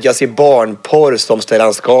 Han säger att jag ser barnporr som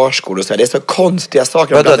Stellan Skarsgård och så här. Det är så konstiga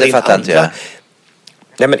saker. Vadå, det fattar inte jag.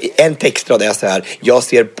 Nej, men en textrad är så här: jag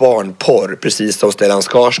ser barnporr precis som Stellan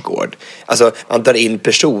Skarsgård. Alltså man tar in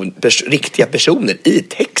riktiga personer i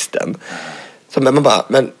texten. Så man bara,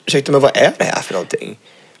 men ursäkta, men vad är det här för någonting?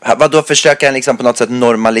 Vadå, försöker han liksom på något sätt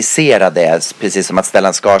normalisera det? Precis som att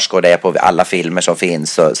Stellan Skarsgård är på alla filmer som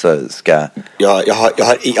finns, så ska... Jag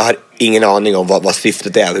har ingen aning om vad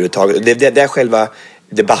syftet är överhuvudtaget. Det är själva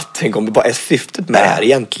debatten kommer. Vad är syftet med det här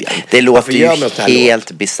egentligen? Det låter ju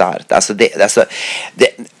helt bisarrt. Alltså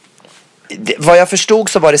vad jag förstod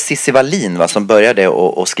så var det Cissi Wallin som började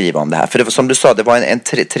att skriva om det här. För det var, som du sa, det var en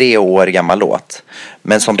 3 år gammal låt.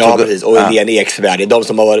 Men som precis. Och Lena Eksvärd, de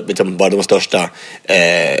som har varit liksom bara de största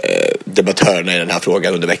debattörerna i den här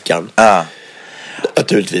frågan under veckan.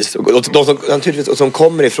 Naturligtvis. Och som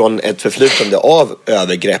kommer ifrån ett förflutande av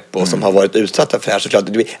övergrepp och som har varit utsatta för det här, såklart.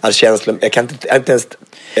 Jag kan inte ens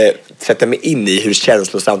sätta mig in i hur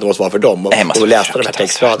känslosamt det måste vara för dem och läsa de här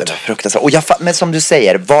textraderna. Men som du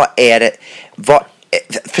säger,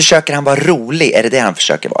 försöker han vara rolig? Är det han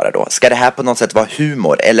försöker vara då? Ska det här på något sätt vara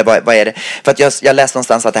humor? Eller vad är det? För att jag läste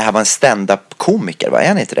någonstans att det här var en stand-up-komiker. Vad är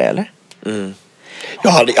han inte det, eller?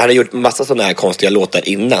 Han har gjort massa sådana här konstiga låtar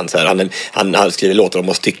innan. Så här. Han har skrivit låtar om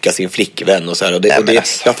att stycka sin flickvän och så här.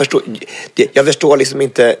 Jag förstår liksom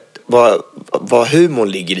inte vad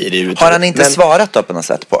humorn ligger i det. Har han inte svarat då på något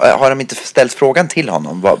sätt? Har de inte ställt frågan till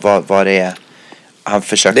honom? Vad det är han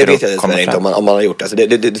försöker det vet jag dessvärre inte om man har gjort. Alltså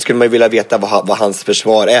det skulle man ju vilja veta vad hans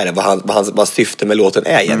försvar är, vad syftet med låten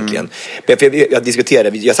är egentligen. Jag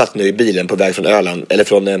diskuterade, jag satt nu i bilen på väg från Öland, eller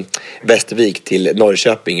från Västervik till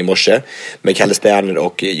Norrköping i morse med Kalle Sterner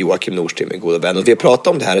och Joakim Nordström, min goda vän. Och vi har pratat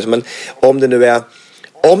om det här, men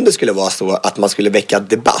om det skulle vara så att man skulle väcka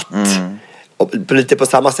debatt, och lite på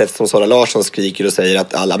samma sätt som Sara Larsson skriker och säger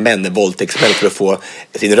att alla män är våldtäktsmän för att få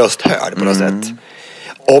sin röst hörd på något sätt.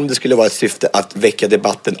 Om det skulle vara ett syfte att väcka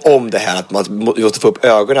debatten om det här, att man måste få upp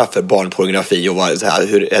ögonen för barnpornografi och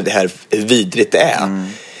hur det här vidrigt det är.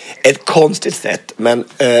 Ett konstigt sätt, men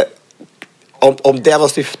om det var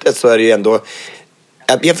syftet så är det ju ändå...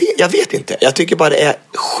 Jag vet inte. Jag tycker bara det är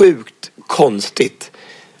sjukt konstigt.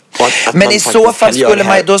 Men i så fall skulle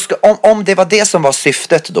man om det var det som var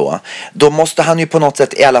syftet då måste han ju på något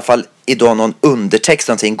sätt i alla fall i någon undertext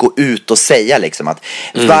någonting gå ut och säga liksom att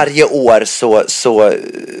varje år så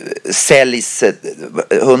säljs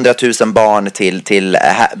 100 000 barn till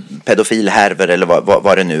pedofilhärvor eller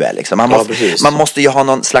vad det nu är liksom. Man måste ju ha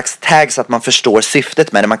någon slags tag så att man förstår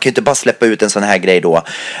syftet med det. Man kan ju inte bara släppa ut en sån här grej då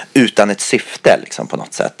utan ett syfte liksom på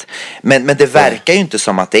något sätt. Men det verkar ju inte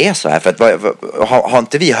som att det är så här, för att har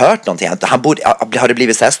inte vi hört någonting? Har det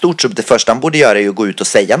blivit så här stort så det första han borde göra är ju att gå ut och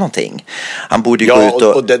säga någonting. Han borde ju gå ut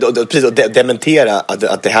och dementera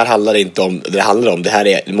att det här handlar inte om det handlar om. Det här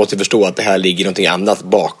är, du måste förstå att det här ligger någonting annat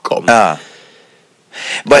bakom.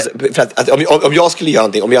 Alltså, för att om jag skulle göra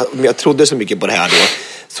någonting, om jag trodde så mycket på det här då,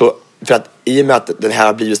 så för att i och med att den här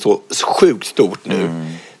har blivit så sjukt stort nu,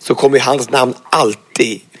 så kommer ju hans namn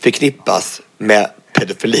alltid förknippas med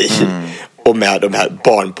pedofili och med de här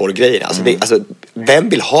barnporrgrejerna. Alltså, vem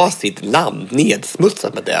vill ha sitt namn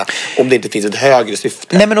nedsmutsat med det om det inte finns ett högre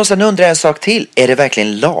syfte? Nej, men och sen undrar jag en sak till. Är det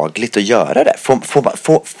verkligen lagligt att göra det?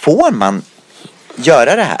 Får man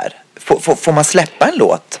göra det här? Får man släppa en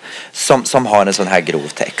låt som har en sån här grov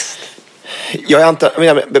text? Jag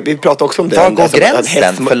antar, vi pratar också om det. Var går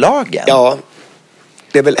gränsen för lagen? Ja,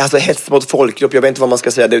 det är väl alltså hets mot folkgrupp. Jag vet inte vad man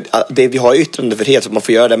ska säga. Vi har yttrandefrihet så man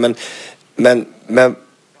får göra det. Men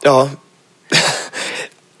ja...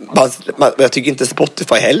 jag tycker inte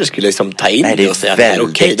Spotify heller skulle liksom ta in det och säga att det är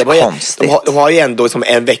okej. De har ju ändå som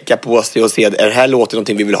en vecka på sig och se att den här låten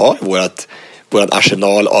någonting vi vill ha i våran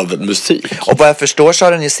arsenal av musik. Och vad jag förstår så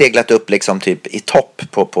har den ju seglat upp liksom typ i topp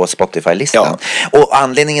på Spotify-listan. Ja. Och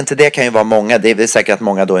anledningen till det kan ju vara många. Det är säkert att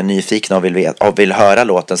många då är nyfikna och vill höra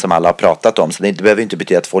låten som alla har pratat om. Så det behöver inte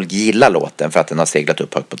betyda att folk gillar låten för att den har seglat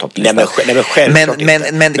upp högt på topplistan.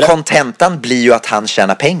 Men kontentan blir ju att han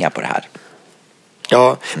tjänar pengar på det här.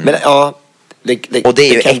 Ja, men ja. Och det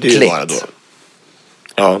är ju kan äckligt. Du vara då.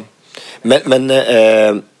 Ja.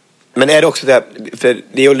 Men är det också det, för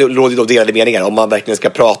det råder då delade meningar om man verkligen ska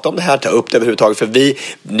prata om det här, ta upp det överhuvudtaget, för vi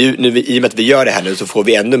nu i och med att vi gör det här nu så får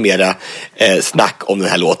vi ännu mera snack om den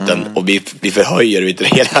här låten och vi förhöjer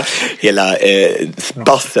hela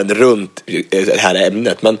bassen runt det här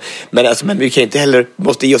ämnet, men vi kan inte heller,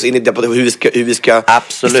 måste ge oss in i det på hur vi ska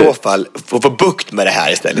Absolut. I så fall få bukt med det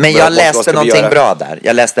här istället. Men jag läste någonting bra där.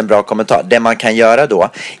 Jag läste en bra kommentar. Det man kan göra då,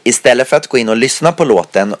 istället för att gå in och lyssna på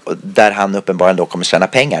låten där han uppenbarligen då kommer tjäna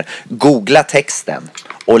pengar, googla texten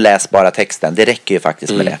och läs bara texten. Det räcker ju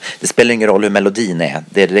faktiskt med det. Det spelar ingen roll hur melodin är.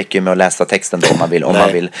 Det räcker ju med att läsa texten då om man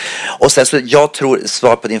vill. Och sen så, jag tror,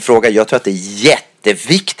 svar på din fråga, jag tror att det är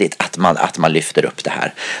jätteviktigt att man lyfter upp det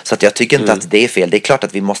här. Så att jag tycker inte att det är fel. Det är klart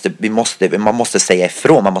att man måste säga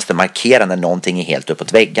ifrån. Man måste markera när någonting är helt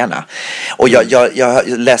uppåt väggarna. Och jag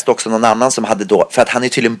läste också någon annan som hade då, för att han är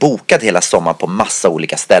tydligen bokad hela sommaren på massa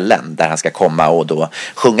olika ställen där han ska komma och då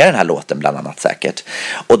sjunga den här låten bland annat säkert.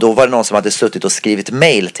 Och då var det någon som hade suttit och skrivit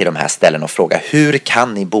mejl till de här ställen och frågat: hur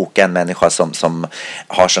kan ni boka en människa som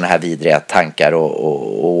har sådana här vidriga tankar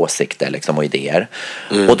och åsikter liksom, och idéer?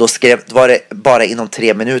 Och då var det bara inom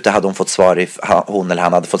 3 minuter hade hon eller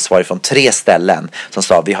han hade fått svar från 3 ställen som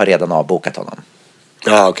sa: vi har redan avbokat honom.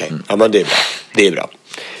 Ja, okej. Ja, men det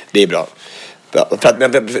är bra.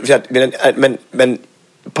 Men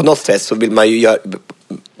på något sätt så vill man ju göra,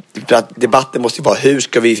 för att debatten måste ju vara, hur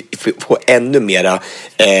ska vi få ännu mera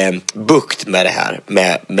bukt med det här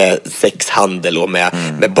med sexhandel och med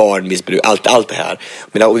barnmissbruk, allt det här.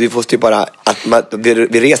 Men och vi måste ju bara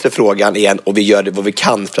vi reser frågan igen och vi gör det vad vi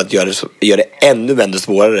kan för att göra det ännu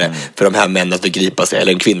svårare för de här männen att förgripa sig,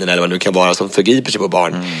 eller kvinnorna eller vad det nu kan vara som förgriper sig på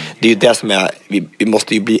barn. Det är ju det som är, vi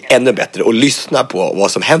måste ju bli ännu bättre och lyssna på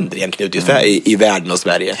vad som händer egentligen ute i världen och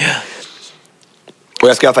Sverige. Och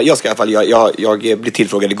jag blev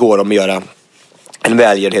tillfrågad igår om att göra en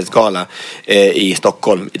välgörenhetsgala i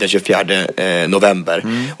Stockholm den 24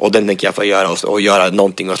 november. Och den tänker jag få göra och göra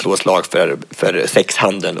någonting och slå slag för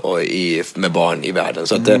sexhandeln och med barn i världen.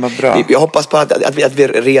 Så att, jag hoppas på att vi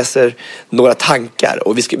reser några tankar.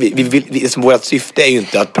 Och vårt syfte är ju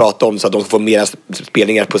inte att prata om så att de får mera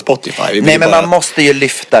spelningar på Spotify. Nej, men man måste ju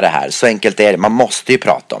lyfta det här. Så enkelt är det. Man måste ju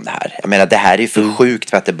prata om det här. Jag menar, det här är ju för sjukt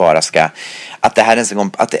för att det bara ska... Att det här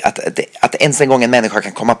ens en gång en människa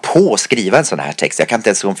kan komma på att skriva en sån här text. Jag kan inte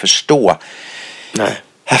ens förstå. Nej.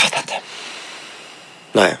 Jag fattar inte.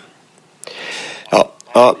 Nej.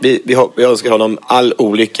 Ja, vi önskar honom all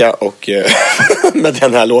olycka och med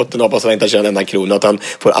den här låten hoppas han inte tjänar en enda krona, att han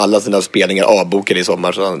får alla sina spelningar avbokade i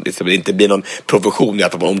sommar, så att det inte blir någon provision i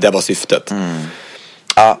alla fall, om det var syftet.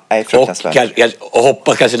 Ja, är fruktansvärt. Och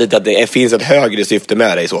hoppas kanske lite att det finns ett högre syfte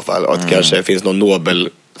med det i så fall, och att kanske finns någon nobel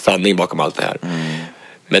sanning bakom allt det här.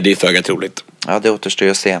 Men det är föga troligt. Ja, det återstår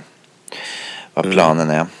ju att se vad planen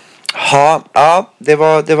är. Ja, det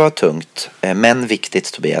var tungt, men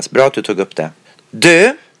viktigt, Tobias. Bra att du tog upp det.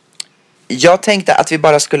 Du, jag tänkte att vi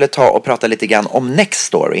bara skulle ta och prata lite grann om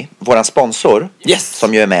Nextory, våran sponsor,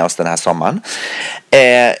 som ju är med oss den här sommaren.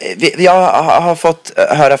 Jag har fått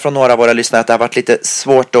höra från några av våra lyssnare att det har varit lite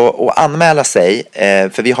svårt att anmäla sig,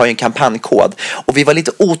 för vi har ju en kampanjkod. Och vi var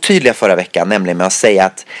lite otydliga förra veckan, nämligen med att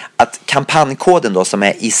säga att kampanjkoden då, som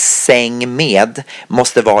är i säng med,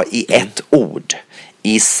 måste vara i ett ord.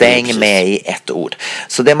 I säng med i ett ord.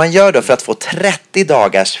 Så det man gör då för att få 30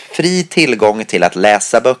 dagars fri tillgång till att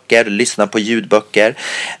läsa böcker, lyssna på ljudböcker,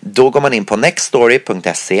 då går man in på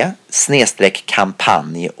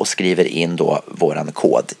nextstory.se/kampanj och skriver in då våran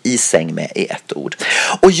kod i säng med i ett ord.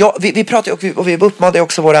 Och vi pratar och vi uppmanar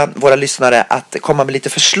också våra lyssnare att komma med lite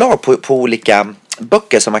förslag på olika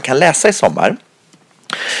böcker som man kan läsa i sommar.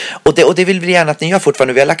 Och det vill vi gärna att ni gör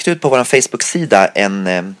fortfarande. Vi har lagt ut på vår Facebook-sida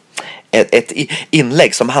ett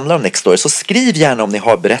inlägg som handlar om Nextory, så skriv gärna om ni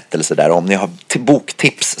har berättelser där, om ni har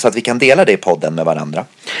boktips, så att vi kan dela det i podden med varandra.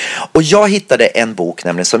 Och jag hittade en bok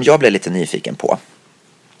nämligen som jag blev lite nyfiken på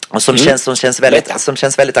och som känns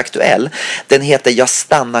väldigt aktuell. Den heter Jag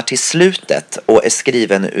stannar till slutet och är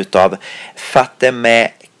skriven utav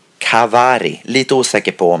Fateme Kavari. Lite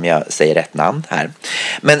osäker på om jag säger rätt namn här.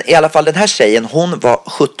 Men i alla fall, den här tjejen, hon var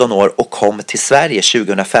 17 år och kom till Sverige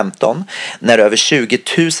 2015 när över 20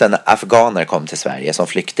 000 afghaner kom till Sverige som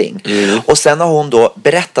flykting. Och sen har hon då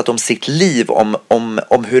berättat om sitt liv, om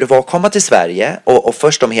hur det var att komma till Sverige och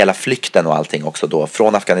först om hela flykten och allting också då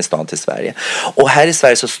från Afghanistan till Sverige. Och här i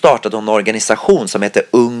Sverige så startade hon en organisation som heter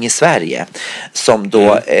Ung i Sverige, som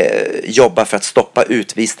då jobbar för att stoppa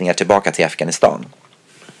utvisningar tillbaka till Afghanistan.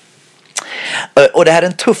 Och det här är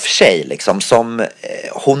en tuff tjej liksom, som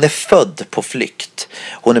hon är född på flykt.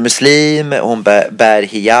 Hon är muslim, hon bär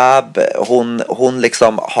hijab, hon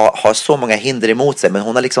liksom har så många hinder emot sig, men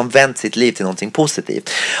hon har liksom vänt sitt liv till någonting positivt.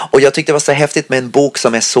 Och jag tyckte det var så häftigt med en bok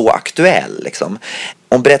som är så aktuell liksom.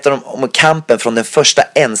 Hon berättar om kampen från de första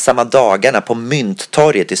ensamma dagarna på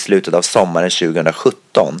Mynttorget i slutet av sommaren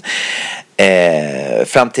 2017.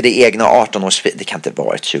 Fram till det egna 18-års... Det kan inte ha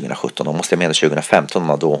varit 2017, då måste jag mena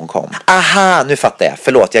 2015 då hon kom. Aha, nu fattar jag.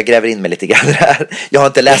 Förlåt, jag gräver in mig lite grann här. Jag har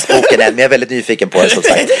inte läst boken än, men jag är väldigt nyfiken på det som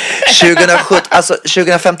sagt.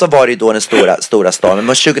 2015 var det ju då den stora stormen,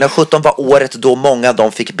 men 2017 var året då många av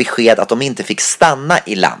dem fick besked att de inte fick stanna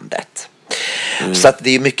i landet. Så att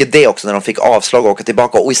det är mycket det också när de fick avslag och åka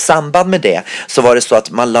tillbaka. Och i samband med det så var det så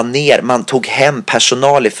att man tog hem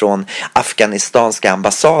personal ifrån afghanistanska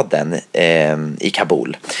ambassaden i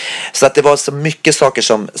Kabul. Så att det var så mycket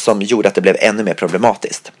saker som gjorde att det blev ännu mer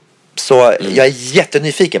problematiskt. Så jag är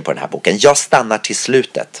jättenyfiken på den här boken. Jag stannar till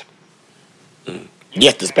slutet.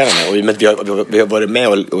 Jättespännande. Och vi har varit med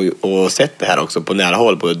och sett det här också på nära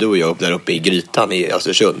håll, både du och jag, där uppe i Grytan i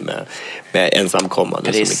Östersund med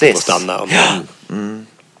ensamkommande. Precis. Som inte får stanna.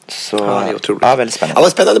 Så, det är otroligt. Ja, väldigt spännande. Ja,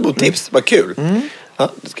 vad spännande boktips. Vad kul.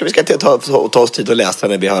 Ja, vi ska ta oss tid att läsa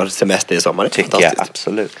när vi har semester i sommar. Tycker jag,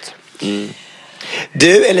 absolut.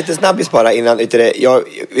 Du, en liten snabbis bara innan ytterligare. Jag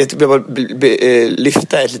vill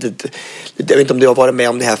lyfta ett litet... Jag vet inte om du har varit med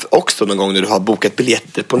om det här också någon gång när du har bokat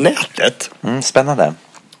biljetter på nätet. Spännande.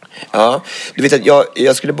 Ja, du vet att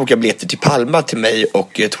jag skulle boka biljetter till Palma till mig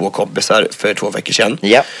och 2 kompisar för 2 veckor sedan.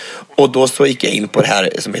 Ja. Och då så gick jag in på det här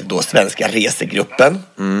som heter då Svenska resegruppen.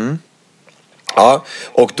 Ja,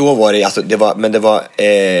 och då var det alltså, det var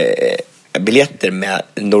biljetter med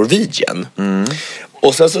Norwegian.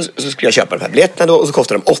 Och sen så skulle jag köpa de här biljetterna då, och så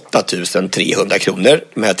kostade de 8.300 kronor,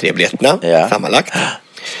 de här 3 biljetterna sammanlagt.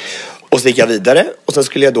 Och så gick jag vidare och sen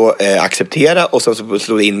skulle jag då acceptera, och sen så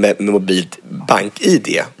slog jag in med mobilt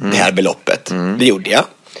bank-ID det här beloppet. Det gjorde jag.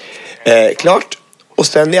 Klart. Och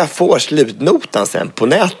sen när jag får slutnotan sen på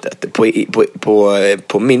nätet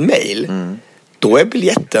på min mail, då är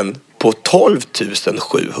biljetten på 12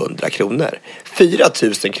 700 kronor. 4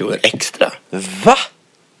 000 kronor extra. Va?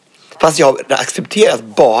 Fast jag har accepterat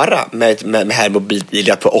bara med här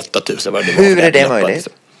mobilt på 8 000. Hur är det möjligt?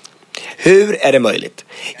 Hur är det möjligt?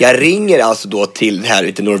 Jag ringer alltså då till den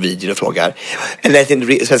här till Norwegian och frågar, eller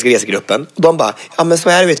till Svenska resegruppen, och de bara, ja men så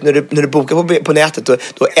här vet du, när du bokar på nätet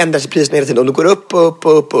då ändras priserna hela tiden, och då går upp,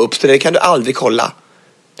 så det kan du aldrig kolla.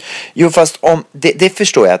 Jo, fast det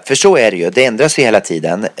förstår jag. För så är det ju. Det ändras ju hela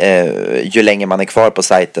tiden ju länge man är kvar på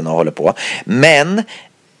sajten och håller på. Men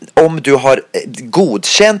om du har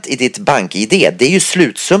godkänt i ditt bank-ID, det är ju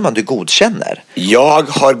slutsumman du godkänner. Jag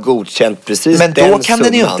har godkänt precis den summan. Men då kan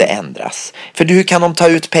den ju inte ändras. För hur kan de ta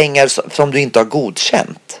ut pengar som du inte har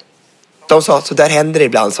godkänt? De sa, så där händer det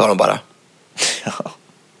ibland, sa de bara.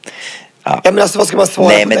 Ja, men alltså vad ska man svara?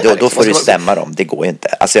 Nej, men då får du stämma dem. Det går ju inte.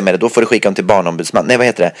 Alltså jag menar, då får du skicka dem till barnombudsman. Nej, vad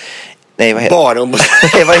heter det? Nej, vad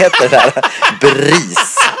heter det där?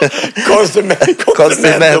 BRIS.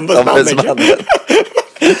 Konsumentombudsmannen.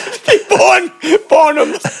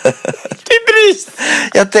 Till BRIS.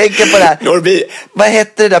 Jag tänker på det här. Vad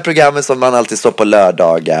heter det där programmet som man alltid står på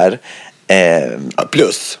lördagar?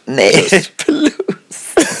 Plus. Nej, plus.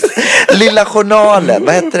 Lilla journalen.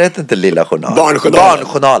 Vad heter det? Heter inte Lilla journalen?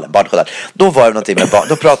 Barnjournalen. Då var det någonting med barn.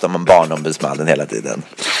 Då pratade man om barnombudsmannen hela tiden.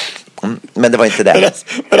 Men det var inte det.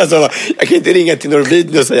 Men alltså, jag kan inte ringa till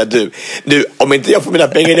Norwegian och säga du, om inte jag får mina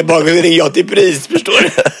pengar tillbaka, så ringer jag till BRIS, förstår du?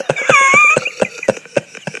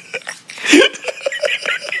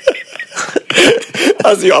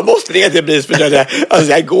 Alltså jag måste ringa till BRIS, för det. Alltså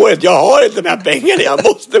det här går inte. Jag har inte de här pengarna. Jag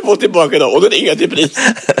måste få tillbaka dem. Och då ringer jag till BRIS.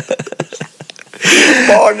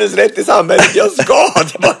 Barnens rätt i samhället. Jag ska ha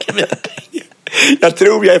tillbaka mina pengar. Jag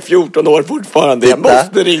tror jag är 14 år fortfarande. Jag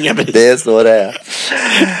måste ringa BRIS. Det är så det är.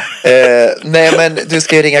 Nej, men du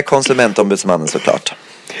ska ju ringa konsumentombudsmannen såklart.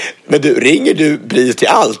 Men ringer du BRIS till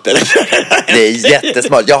allt, eller? Det är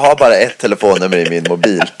jättesmart. Jag har bara ett telefonnummer i min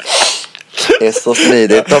mobil. Det är så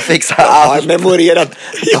smidigt. De fixar allt. Jag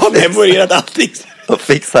har memorerat allting. De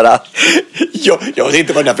fixar allt. Jag vet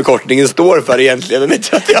inte vad den här förkortningen står för egentligen.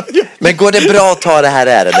 Men går det bra att ta det här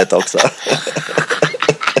ärendet också?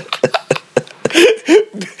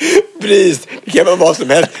 BRIS, det kan vara vad som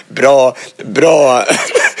helst. Bra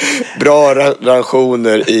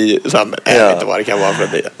ransoner i samhället. Jag vet inte vad det kan vara för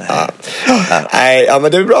det. Nej,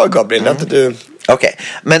 men det är bra, Gabriel. Okej,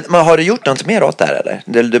 men har du gjort något mer åt det här,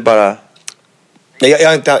 eller? Du bara... Nej, jag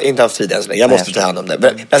har inte haft tid än så länge. Jag måste ta hand om det.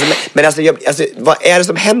 Men vad är det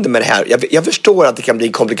som händer med det här? Jag förstår att det kan bli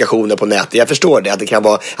komplikationer på nätet. Jag förstår det, att det kan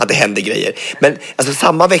vara att det händer grejer. Men alltså,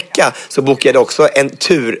 samma vecka så bokade jag också en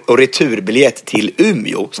tur- och returbiljett till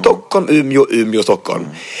Umeå. Stockholm, Umeå, Stockholm.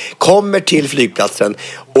 Kommer till flygplatsen,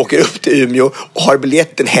 åker upp till Umeå och har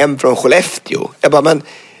biljetten hem från Skellefteå. Jag bara,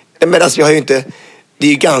 men alltså jag har ju inte... Det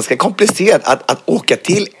är ju ganska komplicerat att åka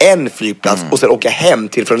till en flygplats och sen åka hem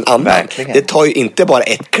till från en annan. Verkligen. Det tar ju inte bara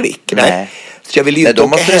ett klick. Nej. Så jag vill ju då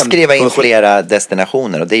måste du skriva in flera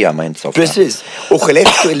destinationer och det gör man ju inte så ofta. Precis. Och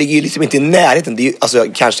Skellefteå ligger ju liksom inte i närheten. Det är ju, alltså,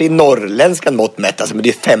 kanske i norrländska mått mätt, alltså, men det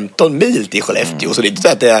är 15 mil till Skellefteå. Så det är inte så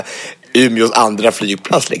att det är Umeås andra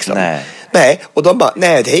flygplats liksom. Nej. Och de bara,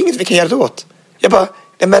 nej, det är inget vi kan göra det åt. Jag bara,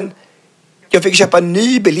 nej men jag fick köpa en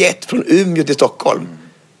ny biljett från Umeå till Stockholm.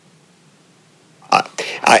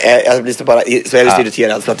 Jag blir så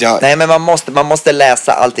irriterad så att jag... Nej, men man måste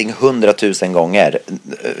läsa allting 100 000 gånger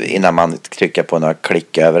innan man trycker på några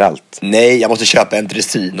klick överallt. Nej, jag måste köpa en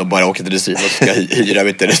dressin och bara åka till dressin och ska hyra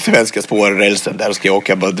det svenska spårrälsen där och ska jag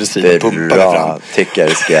åka bara dressin och pumpa mig fram. Tycker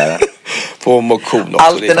jag ska göra. Få motion också.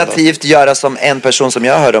 Alternativt göra som en person som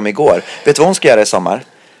jag hörde om igår. Vet du vad hon ska göra i sommar?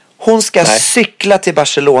 Hon ska cykla till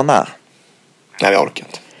Barcelona. Nej, jag orkar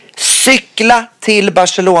inte. Cykla till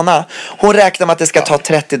Barcelona. Hon räknar med att det ska ta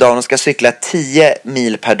 30 dagar. Hon ska cykla 10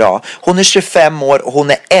 mil per dag. Hon är 25 år och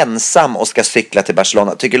hon är ensam och ska cykla till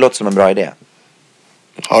Barcelona. Tycker det låter som en bra idé.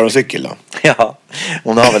 Har hon cykel då? Ja,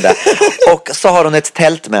 hon har väl det. Och så har hon ett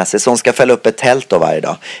tält med sig, så hon ska fälla upp ett tält då varje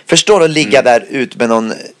dag. Förstår du att ligga där ut med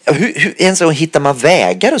någon... Hur ens hittar man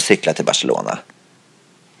vägar att cykla till Barcelona?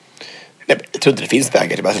 Nej, jag tror inte det finns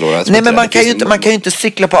vägar till Barcelona. Nej, men man kan ju inte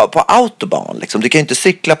cykla på autobahn liksom. Du kan ju inte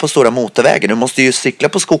cykla på stora motorvägar. Du måste ju cykla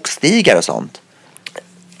på skogsstigar och sånt.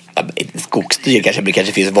 Ja, skogsstigar kanske, det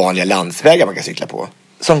kanske finns vanliga landsvägar man kan cykla på.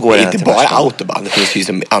 Som går det är inte bara autobahn. Det finns ju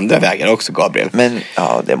som andra vägar också, Gabriel. Men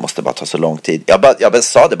ja, det måste bara ta så lång tid. Jag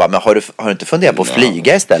sa det bara, men har du inte funderat på att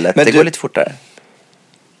flyga istället? Men det går lite fortare.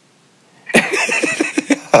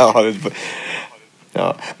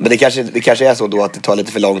 Ja, men det kanske är så då att det tar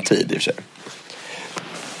lite för lång tid i och för sig.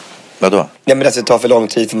 Vadå? Nej, men det tar för lång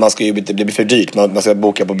tid för man ska ju, det blir för dyrt. Man ska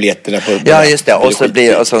boka på biljetterna på... Ja, just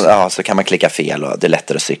det. Så kan man klicka fel och det är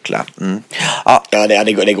lättare att cykla. Ja,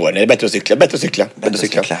 det går. Det är bättre att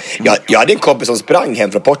cykla. Jag hade en kompis som sprang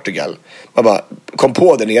hem från Portugal. Man bara kom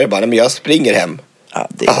på det nere bara, nej, men jag springer hem. Ja,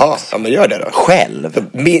 jaha, ja, men gör det då. Själv?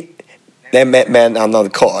 Nej, med en annan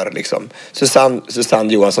kar liksom.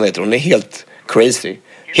 Susanne Johansson heter hon. Är helt crazy.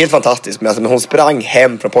 Helt fantastisk. Men hon sprang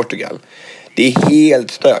hem från Portugal. Det är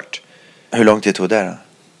helt stört. Hur lång tid tog det då?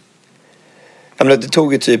 Ja, men det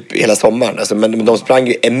tog ju typ hela sommaren. Alltså, men de sprang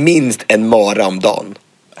ju minst en mara om dagen.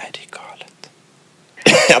 Nej, det är galet.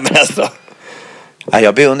 Ja, men alltså. Ja,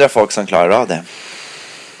 jag beundrar folk som klarar av det.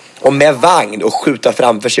 Och med vagn och skjuta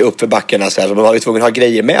framför sig upp för backarna så här. Så de var ju tvungna att ha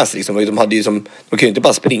grejer med sig. Liksom. De kunde ju inte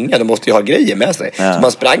bara springa. De måste ju ha grejer med sig. Ja. Så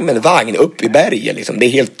man sprang med en vagn upp i bergen. Liksom. Det är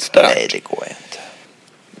helt stört. Nej, det går inte.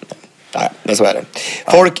 Nej, men så är det.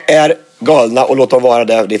 Folk är galna och låt dem vara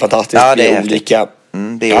där. Det är fantastiskt. Ja, det är olika.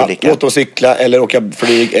 Det är olika. Låt dem cykla eller åka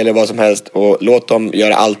flyg eller vad som helst. Och låt dem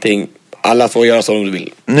göra allting. Alla får göra som de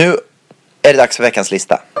vill. Nu är det dags för veckans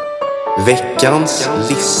lista. Veckans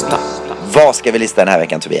lista. Vad ska vi lista den här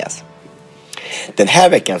veckan, Tobias? Den här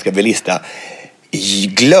veckan ska vi lista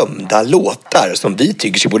glömda låtar som vi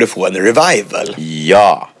tycker borde få en revival.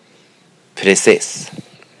 Ja, precis.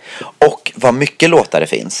 Och vad mycket låtar det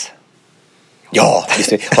finns. Ja,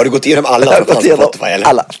 har du gått igenom alla? Jag har gått igenom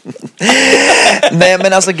alla. Nej,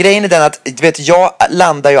 men alltså grejen är den att jag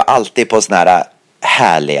landar ju alltid på såna här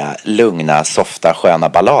härliga, lugna, softa, sköna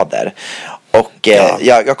ballader. Och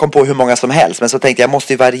jag kom på hur många som helst. Men så tänkte jag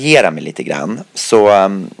måste ju variera mig lite grann. Så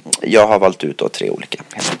jag har valt ut då 3 olika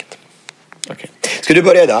helt enkelt. Okay. Ska du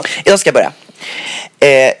börja då? Jag ska börja.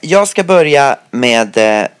 Jag ska börja med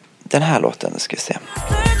den här låten. Ska vi se.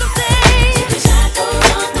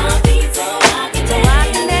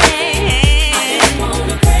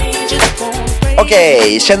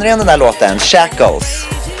 Okej, känner du igen den här låten? Shackles.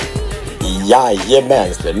 Jajamän,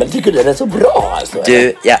 men tycker du den är så bra alltså?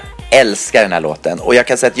 Du, jag älskar den här låten. Och jag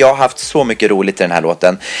kan säga att jag har haft så mycket roligt i den här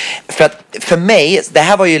låten. För att för mig, det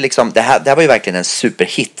här var ju liksom, det här var ju verkligen en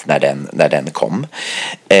superhit när den kom.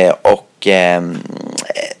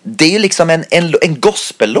 Det är ju liksom en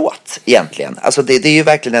gospellåt egentligen. Alltså det är ju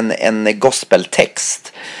verkligen en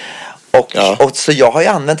gospeltext. Och så jag har ju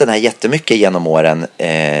använt den här jättemycket genom åren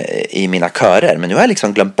i mina körer. Men nu har jag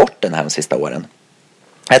liksom glömt bort den här de sista åren.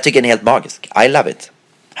 Jag tycker den är helt magisk. I love it.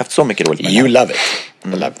 Haft så mycket roligt med You love it.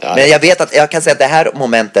 Men jag vet att jag kan säga att det här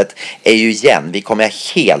momentet är ju igen. Vi kommer ha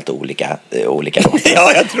helt olika låtar.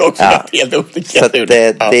 Ja, jag tror också att helt olika. Så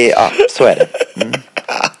så är det.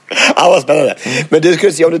 Ja, vad spännande. Men du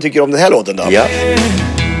skulle se om du tycker om den här låten då. Ja.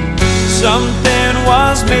 Something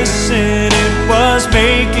was missing, it was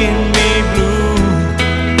making me blue.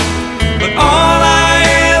 But all I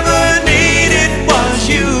ever needed was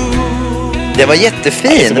you. Det var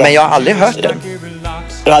jättefin, men jag har aldrig hört den.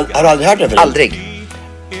 Har du aldrig hört den förut? Aldrig.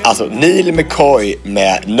 Alltså Neil McCoy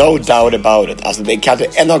med No Doubt About It. Alltså det är kanske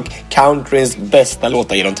en av countryns bästa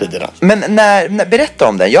låtar genom tiderna. Men berätta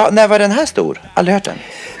om den. När var den här stor? Aldrig hört den.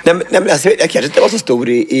 Nej men alltså, jag kanske inte var så stor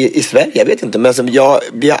i Sverige, jag vet inte. Men alltså,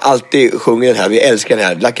 vi har alltid sjungit den här, vi älskar den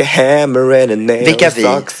här. Like a hammer and a nail. Vilka vi?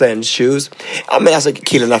 Socks and shoes. Ja men alltså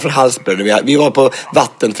killarna från Hallsberg. Vi var på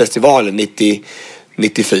Vattenfestivalen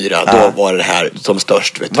 94. Då var det här som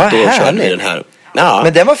störst, vet du. Vad då härligt. körde vi den här. Ja.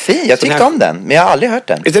 Men den var fin, jag tyckte om den. Men jag har aldrig hört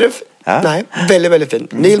den. Visst är det? Nej, väldigt, väldigt fin.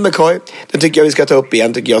 Neil McCoy, den tycker jag vi ska ta upp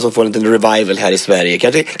igen, tycker jag, som får en liten revival här i Sverige.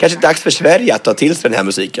 Kanske dags för Sverige att ta till sig den här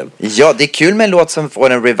musiken. Ja, det är kul med en låt som får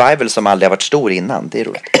en revival som aldrig har varit stor innan. Det är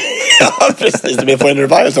roligt. Ja, precis. Vi får en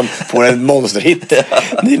revival som får en monsterhit.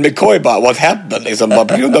 Neil McCoy bara, what happened? Liksom, bara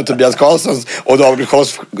på grund av Tobias Karlssons och David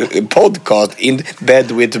Karls podcast In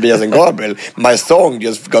Bed with Tobias and Gabriel. My song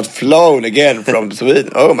just got flown again from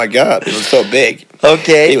Sweden. Oh my god, it was so big.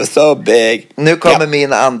 Okej. It was so big. Nu kommer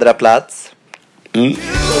min andra plats. You were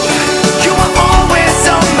always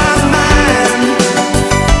on my mind.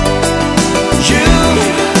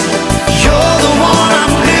 You're the one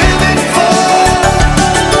I'm living for.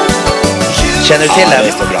 Känner du till Den är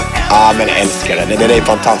den? så bra. Ja, men jag älskar den. Den är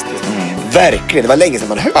fantastisk. Verkligen. Det var länge sedan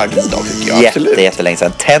man hörde den dock, tycker jag. Absolut. Jättelänge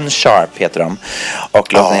sedan. 10 Sharp heter de.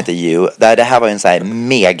 Och låten heter You. Det här var ju en sån här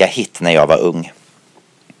mega hit när jag var ung.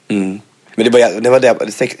 Men det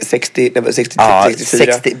var 60,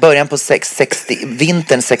 64. Början på 60,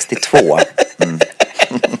 vintern 62.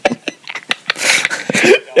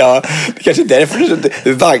 Ja, det kanske är därför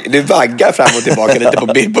du vaggar fram och tillbaka lite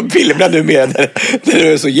på filmerna numera när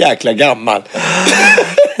du är så jäkla gammal.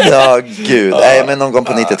 Ja, gud. Nej, men någon gång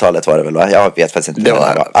på 90-talet var det väl, va? Jag vet faktiskt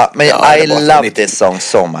inte. Men I love this song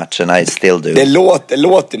so much and I still do. Det låter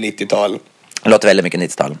 90-tal. Det låter väldigt mycket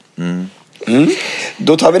 90-tal.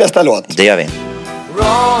 Då tar vi nästa låt. Det gör vi.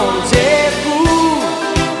 Rendezvous,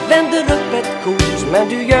 vänder upp ett kort, men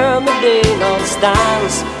du gömmer dig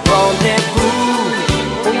någonstans. Rendezvous,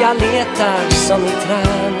 och jag letar som i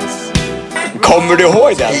trans. Kommer du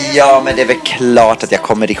ihåg den? Ja, men det är väl klart att jag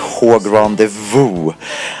kommer ihåg Rendezvous.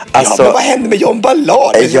 Alltså, ja, men vad hände med John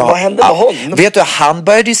Ballard? Vad hände med honom? Vet du, han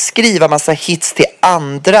började ju skriva massa hits till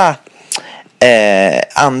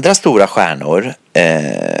andra stora stjärnor.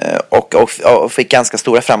 Och fick ganska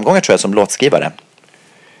stora framgångar, tror jag, som låtskrivare.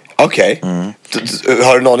 Okej.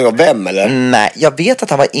 Har du någon aning om vem, eller? Nej, jag vet att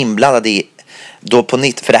han var inblandad i då på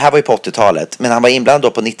för det här var ju på 80-talet, men han var inblandad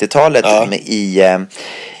då på 90-talet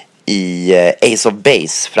i Ace of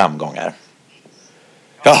Base framgångar.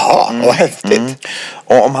 Jaha, vad häftigt.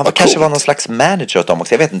 Och om han kanske var någon slags manager åt dem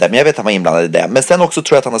också, jag vet inte, men jag vet att han var inblandad i det. Men sen också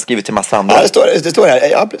tror jag att han har skrivit till massa andra. Ja, det står här.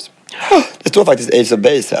 Ja, precis. Det står faktiskt Ace of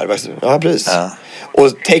Base här. Ja, precis. Ja. Och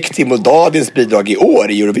Tech-Team och Dadins bidrag i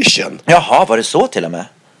år i Eurovision. Jaha, var det så till och med?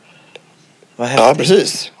 Ja,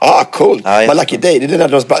 precis. Ja, coolt. Ja, vad lucky day. Det är när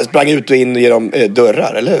de sprang ut och in genom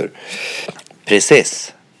dörrar, eller hur?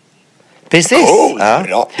 Precis. Cool.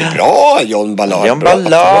 Ja. Bra, John Ballard. John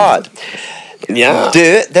Ballard. Ja.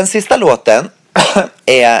 Du, den sista låten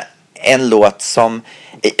är en låt som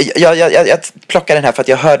jag plockar den här för att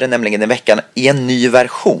jag hörde nämligen i veckan i en ny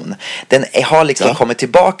version. Den har liksom kommit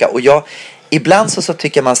tillbaka, och ibland så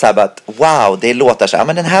tycker man så här att wow, det låter så här,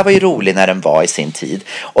 men den här var ju rolig när den var i sin tid.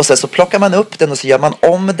 Och sen så plockar man upp den och så gör man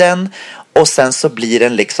om den, och sen så blir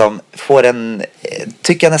den liksom,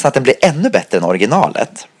 tycker jag nästan att den blir ännu bättre än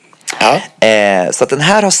originalet. Ja. Så att den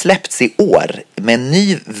här har släppts i år med en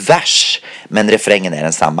ny vers, men refrängen är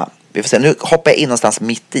densamma. Vi får se, nu hoppar jag in någonstans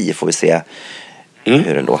mitt i, får vi se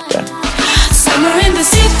hur det låter. Summer in the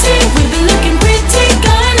city, we've been looking pretty,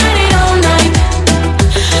 gonna night it all night.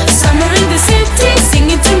 Summer in the city,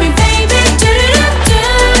 singing to me baby, do.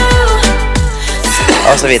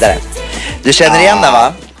 Och så vidare. Du känner igen den,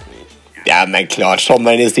 va? Ja, men klart,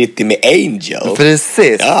 Sommaren i City med Angel.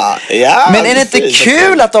 Precis. Ja, men är det inte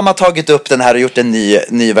kul att de har tagit upp den här och gjort en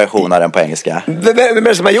ny version av den på engelska? Vem är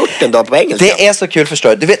det som har gjort den då på engelska? Det är så kul, förstår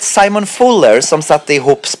du. Du vet Simon Fuller som satte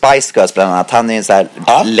ihop Spice Girls bland annat. Han är en sån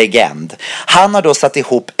här legend. Han har då satt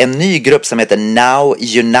ihop en ny grupp som heter Now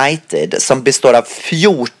United, som består av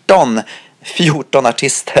 14 14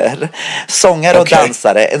 artister, sångare och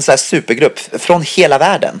dansare, en sån här supergrupp från hela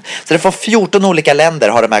världen. Så det får 14 olika länder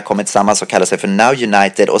har de här kommit tillsammans och kallar sig för Now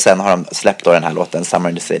United, och sen har de släppt då den här låten Summer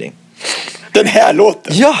in the City. Den här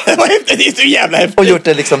låten? Ja! Det är så jävla häftigt. Och gjort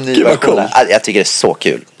en liksom ny version. Cool. Jag tycker det är så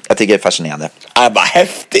kul. Jag tycker det är fascinerande. Vad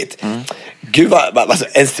häftigt. Gud vad alltså,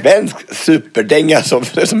 en svensk superdänga som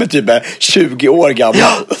är typ 20 år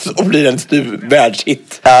gammal och blir en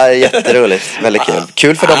världshit. Ja, jätteroligt. Väldigt kul.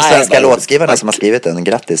 Kul för de svenska låtskrivarna som har skrivit den.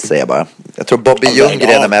 Grattis säger jag bara. Jag tror Bobby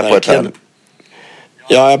Ljunggren är med på ett hörn.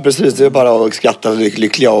 Ja, precis. Det är bara att skratta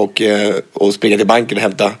lyckliga och springa till banken och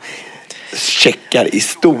hämta checkar i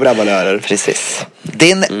stora valörer. Precis.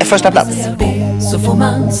 Din första plats. Så får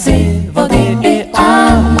man se vad det är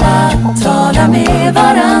alla talar med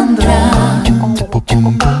varandra.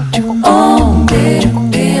 Om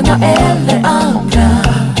det ena eller andra.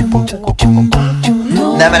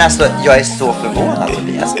 Nej men alltså, jag är så förvånad,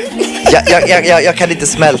 Tobias. Jag kan inte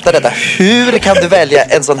smälta detta. Hur kan du välja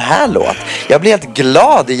en sån här låt? Jag blir helt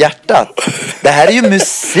glad i hjärtat. Det här är ju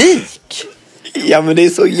musik. Ja, men det är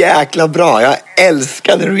så jäkla bra. Jag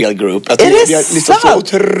älskar The Real Group. Är det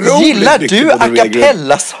sant? Gillar du a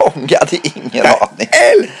cappella-sång? Jag hade ingen aning.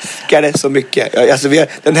 Jag älskar det så mycket. Alltså,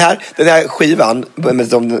 den här skivan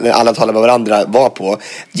som alla talar med varandra var på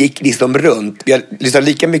gick liksom runt. Vi har lyssnat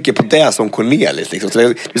lika mycket på det som Cornelis. Liksom.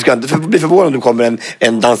 Så du ska inte bli förvånad om det kommer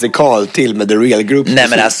en dansikal till med The Real Group. Nej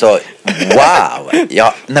men alltså, wow.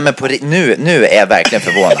 Ja, nej, men nu är jag verkligen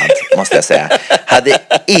förvånad, måste jag säga. Hade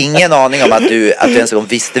ingen aning om att du ens en gång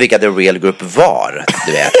visste vilka The Real Group var,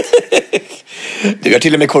 du vet. Du har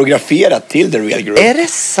till och med koreograferat till The Real Group. Är det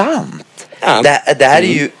sant? Ja. Det här är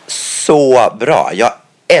ju så bra. Jag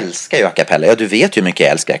älskar ju a cappella. Ja, du vet ju hur mycket jag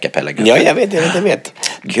älskar a cappella-grupper. Ja, jag vet.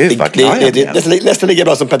 Gud, vad glad jag blev. Det är nästan lika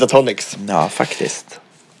bra som Pentatonix. Ja, faktiskt.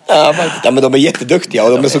 Ja, men de är jätteduktiga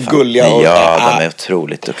och de är så gulliga. Ja, de är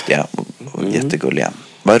otroligt duktiga och jättegulliga.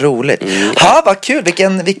 Vad roligt. Ja, vad kul.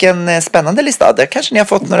 Vilken spännande lista. Där kanske ni har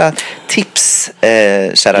fått några tips,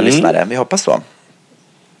 kära lyssnare. Vi hoppas så.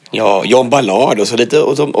 Ja, John Ballard och så lite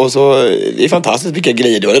och så det är fantastiskt vilka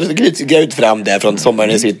grejer du har glidit ut fram där från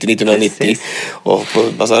Sommaren i City 1990 och på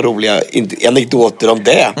massa roliga anekdoter om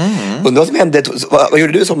det. Undrar vad som hände, vad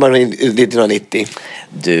gjorde du Sommaren 1990?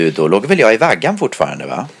 Du, då låg väl jag i vaggan fortfarande,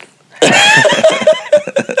 va?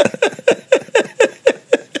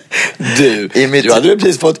 Du hade väl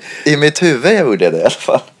precis fått i mitt huvud jag gjorde det i alla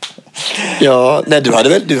fall. Ja, nej du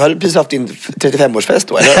hade precis haft din 35-årsfest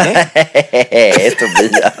då, eller? Nej,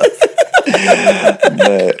 Tobias.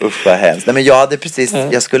 Nej, usch vad hemskt. Nej,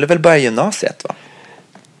 men jag skulle väl börja gymnasiet, va?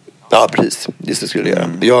 Ja, precis. Just det skulle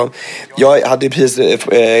jag göra. Jag hade precis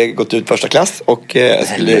gått ut första klass och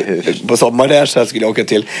på sommaren där så skulle jag åka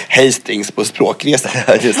till Hastings på språkresa.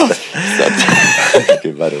 Ja, just det.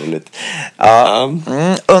 Gud vad roligt. Ja,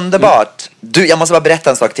 underbart. Du, jag måste bara berätta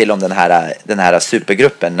en sak till om den här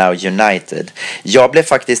supergruppen Now United. Jag blev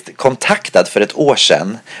faktiskt kontaktad för ett år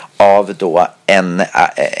sedan av då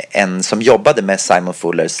en som jobbade med Simon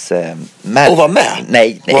Fullers och var med?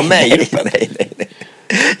 Nej. Var med i gruppen? Nej.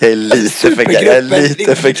 Jag är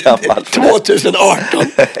lite för gammal. 2018.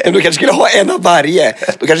 Men du kanske skulle ha en av varje.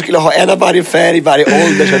 Du kanske skulle ha en av varje färg, varje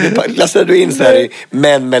ålder. Så du klassade du in så här i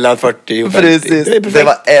män mellan 40 och 50. Precis. Det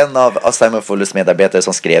var en av Simon Fullers medarbetare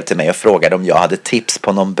som skrev till mig och frågade om jag hade tips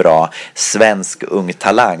på någon bra svensk ung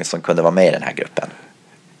talang som kunde vara med i den här gruppen.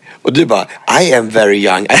 Och du bara, I am very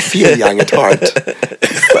young. I feel young at heart.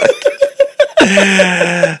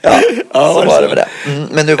 Ja, så var det med det.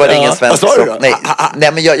 Men nu var det ingen svensk. Vad sa du då?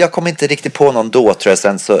 Nej, men jag kom inte riktigt på någon då, tror jag.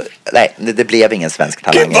 Sen så, nej, det blev ingen svensk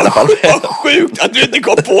talang i alla fall. Vad sjukt att du inte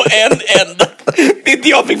kom på en enda. Inte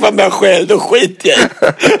jag fick vara med själv, då skit jag.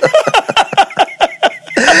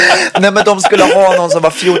 Nej, men de skulle ha någon som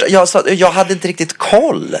var 14. Jag hade inte riktigt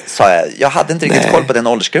koll, sa jag. Jag hade inte riktigt koll på den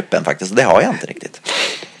åldersgruppen faktiskt. Det har jag inte riktigt.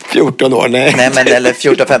 14 år, nej. Nej, men eller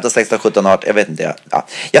 14, 15, 16, 17 år. Jag vet inte. Ja.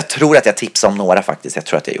 Jag tror att jag tipsade om några faktiskt. Jag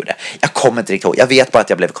tror att jag gjorde. Jag kommer inte riktigt ihåg. Jag vet bara att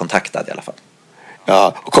jag blev kontaktad i alla fall.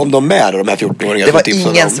 Ja, och kom de med då, de här 14-åringarna? Det var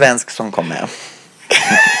ingen svensk som kom med.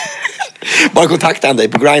 Bara kontaktade han dig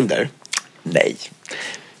på Grindr? Nej.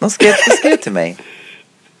 De skrev till mig.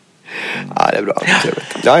 Ja, det är bra.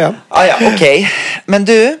 Ja, okej. Men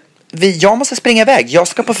du, jag måste springa iväg. Jag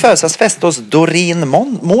ska på födelsedagsfest hos Doreen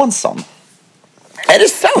Månsson. Är det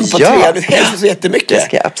sant? Vad trevligt. Hälsar så jättemycket. Det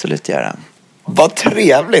ska jag absolut göra. Vad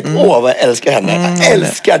trevligt. Vad jag älskar henne. Jag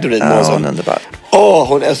älskar Doreen Månsson. Hon är underbar.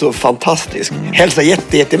 Hon är så fantastisk. Hälsa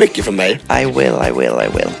jättemycket från mig. I will.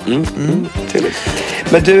 Trevligt.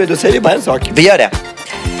 Men du, då säger vi bara en sak. Vi gör det.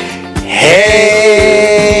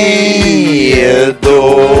 Hej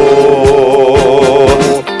då!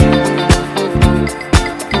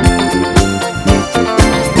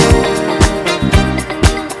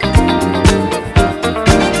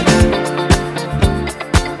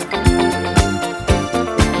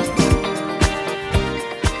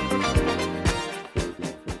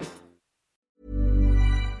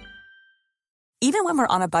 Even when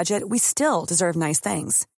we're on a budget, we still deserve nice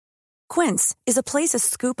things. Quince is a place to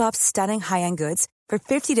scoop up stunning high-end goods for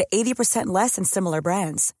 50 to 80% less than similar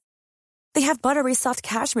brands. They have buttery soft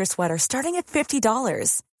cashmere sweaters starting at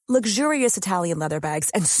 $50, luxurious Italian leather bags,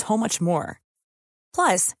 and so much more.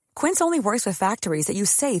 Plus, Quince only works with factories that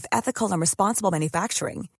use safe, ethical, and responsible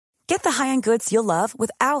manufacturing. Get the high-end goods you'll love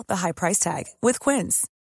without the high price tag with Quince.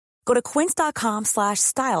 Go to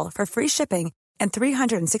quince.com/style for free shipping and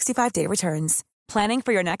 365-day returns. Planning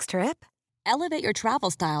for your next trip? Elevate your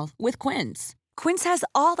travel style with Quince. Quince has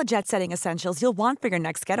all the jet-setting essentials you'll want for your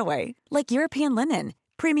next getaway, like European linen,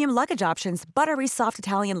 premium luggage options, buttery soft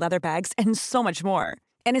Italian leather bags, and so much more.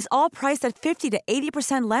 And is all priced at 50 to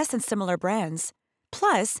 80% less than similar brands.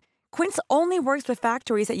 Plus, Quince only works with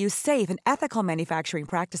factories that use safe and ethical manufacturing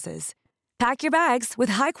practices. Pack your bags with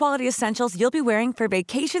high-quality essentials you'll be wearing for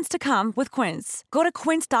vacations to come with Quince. Go to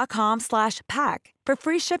quince.com/pack for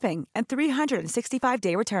free shipping and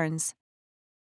 365-day returns.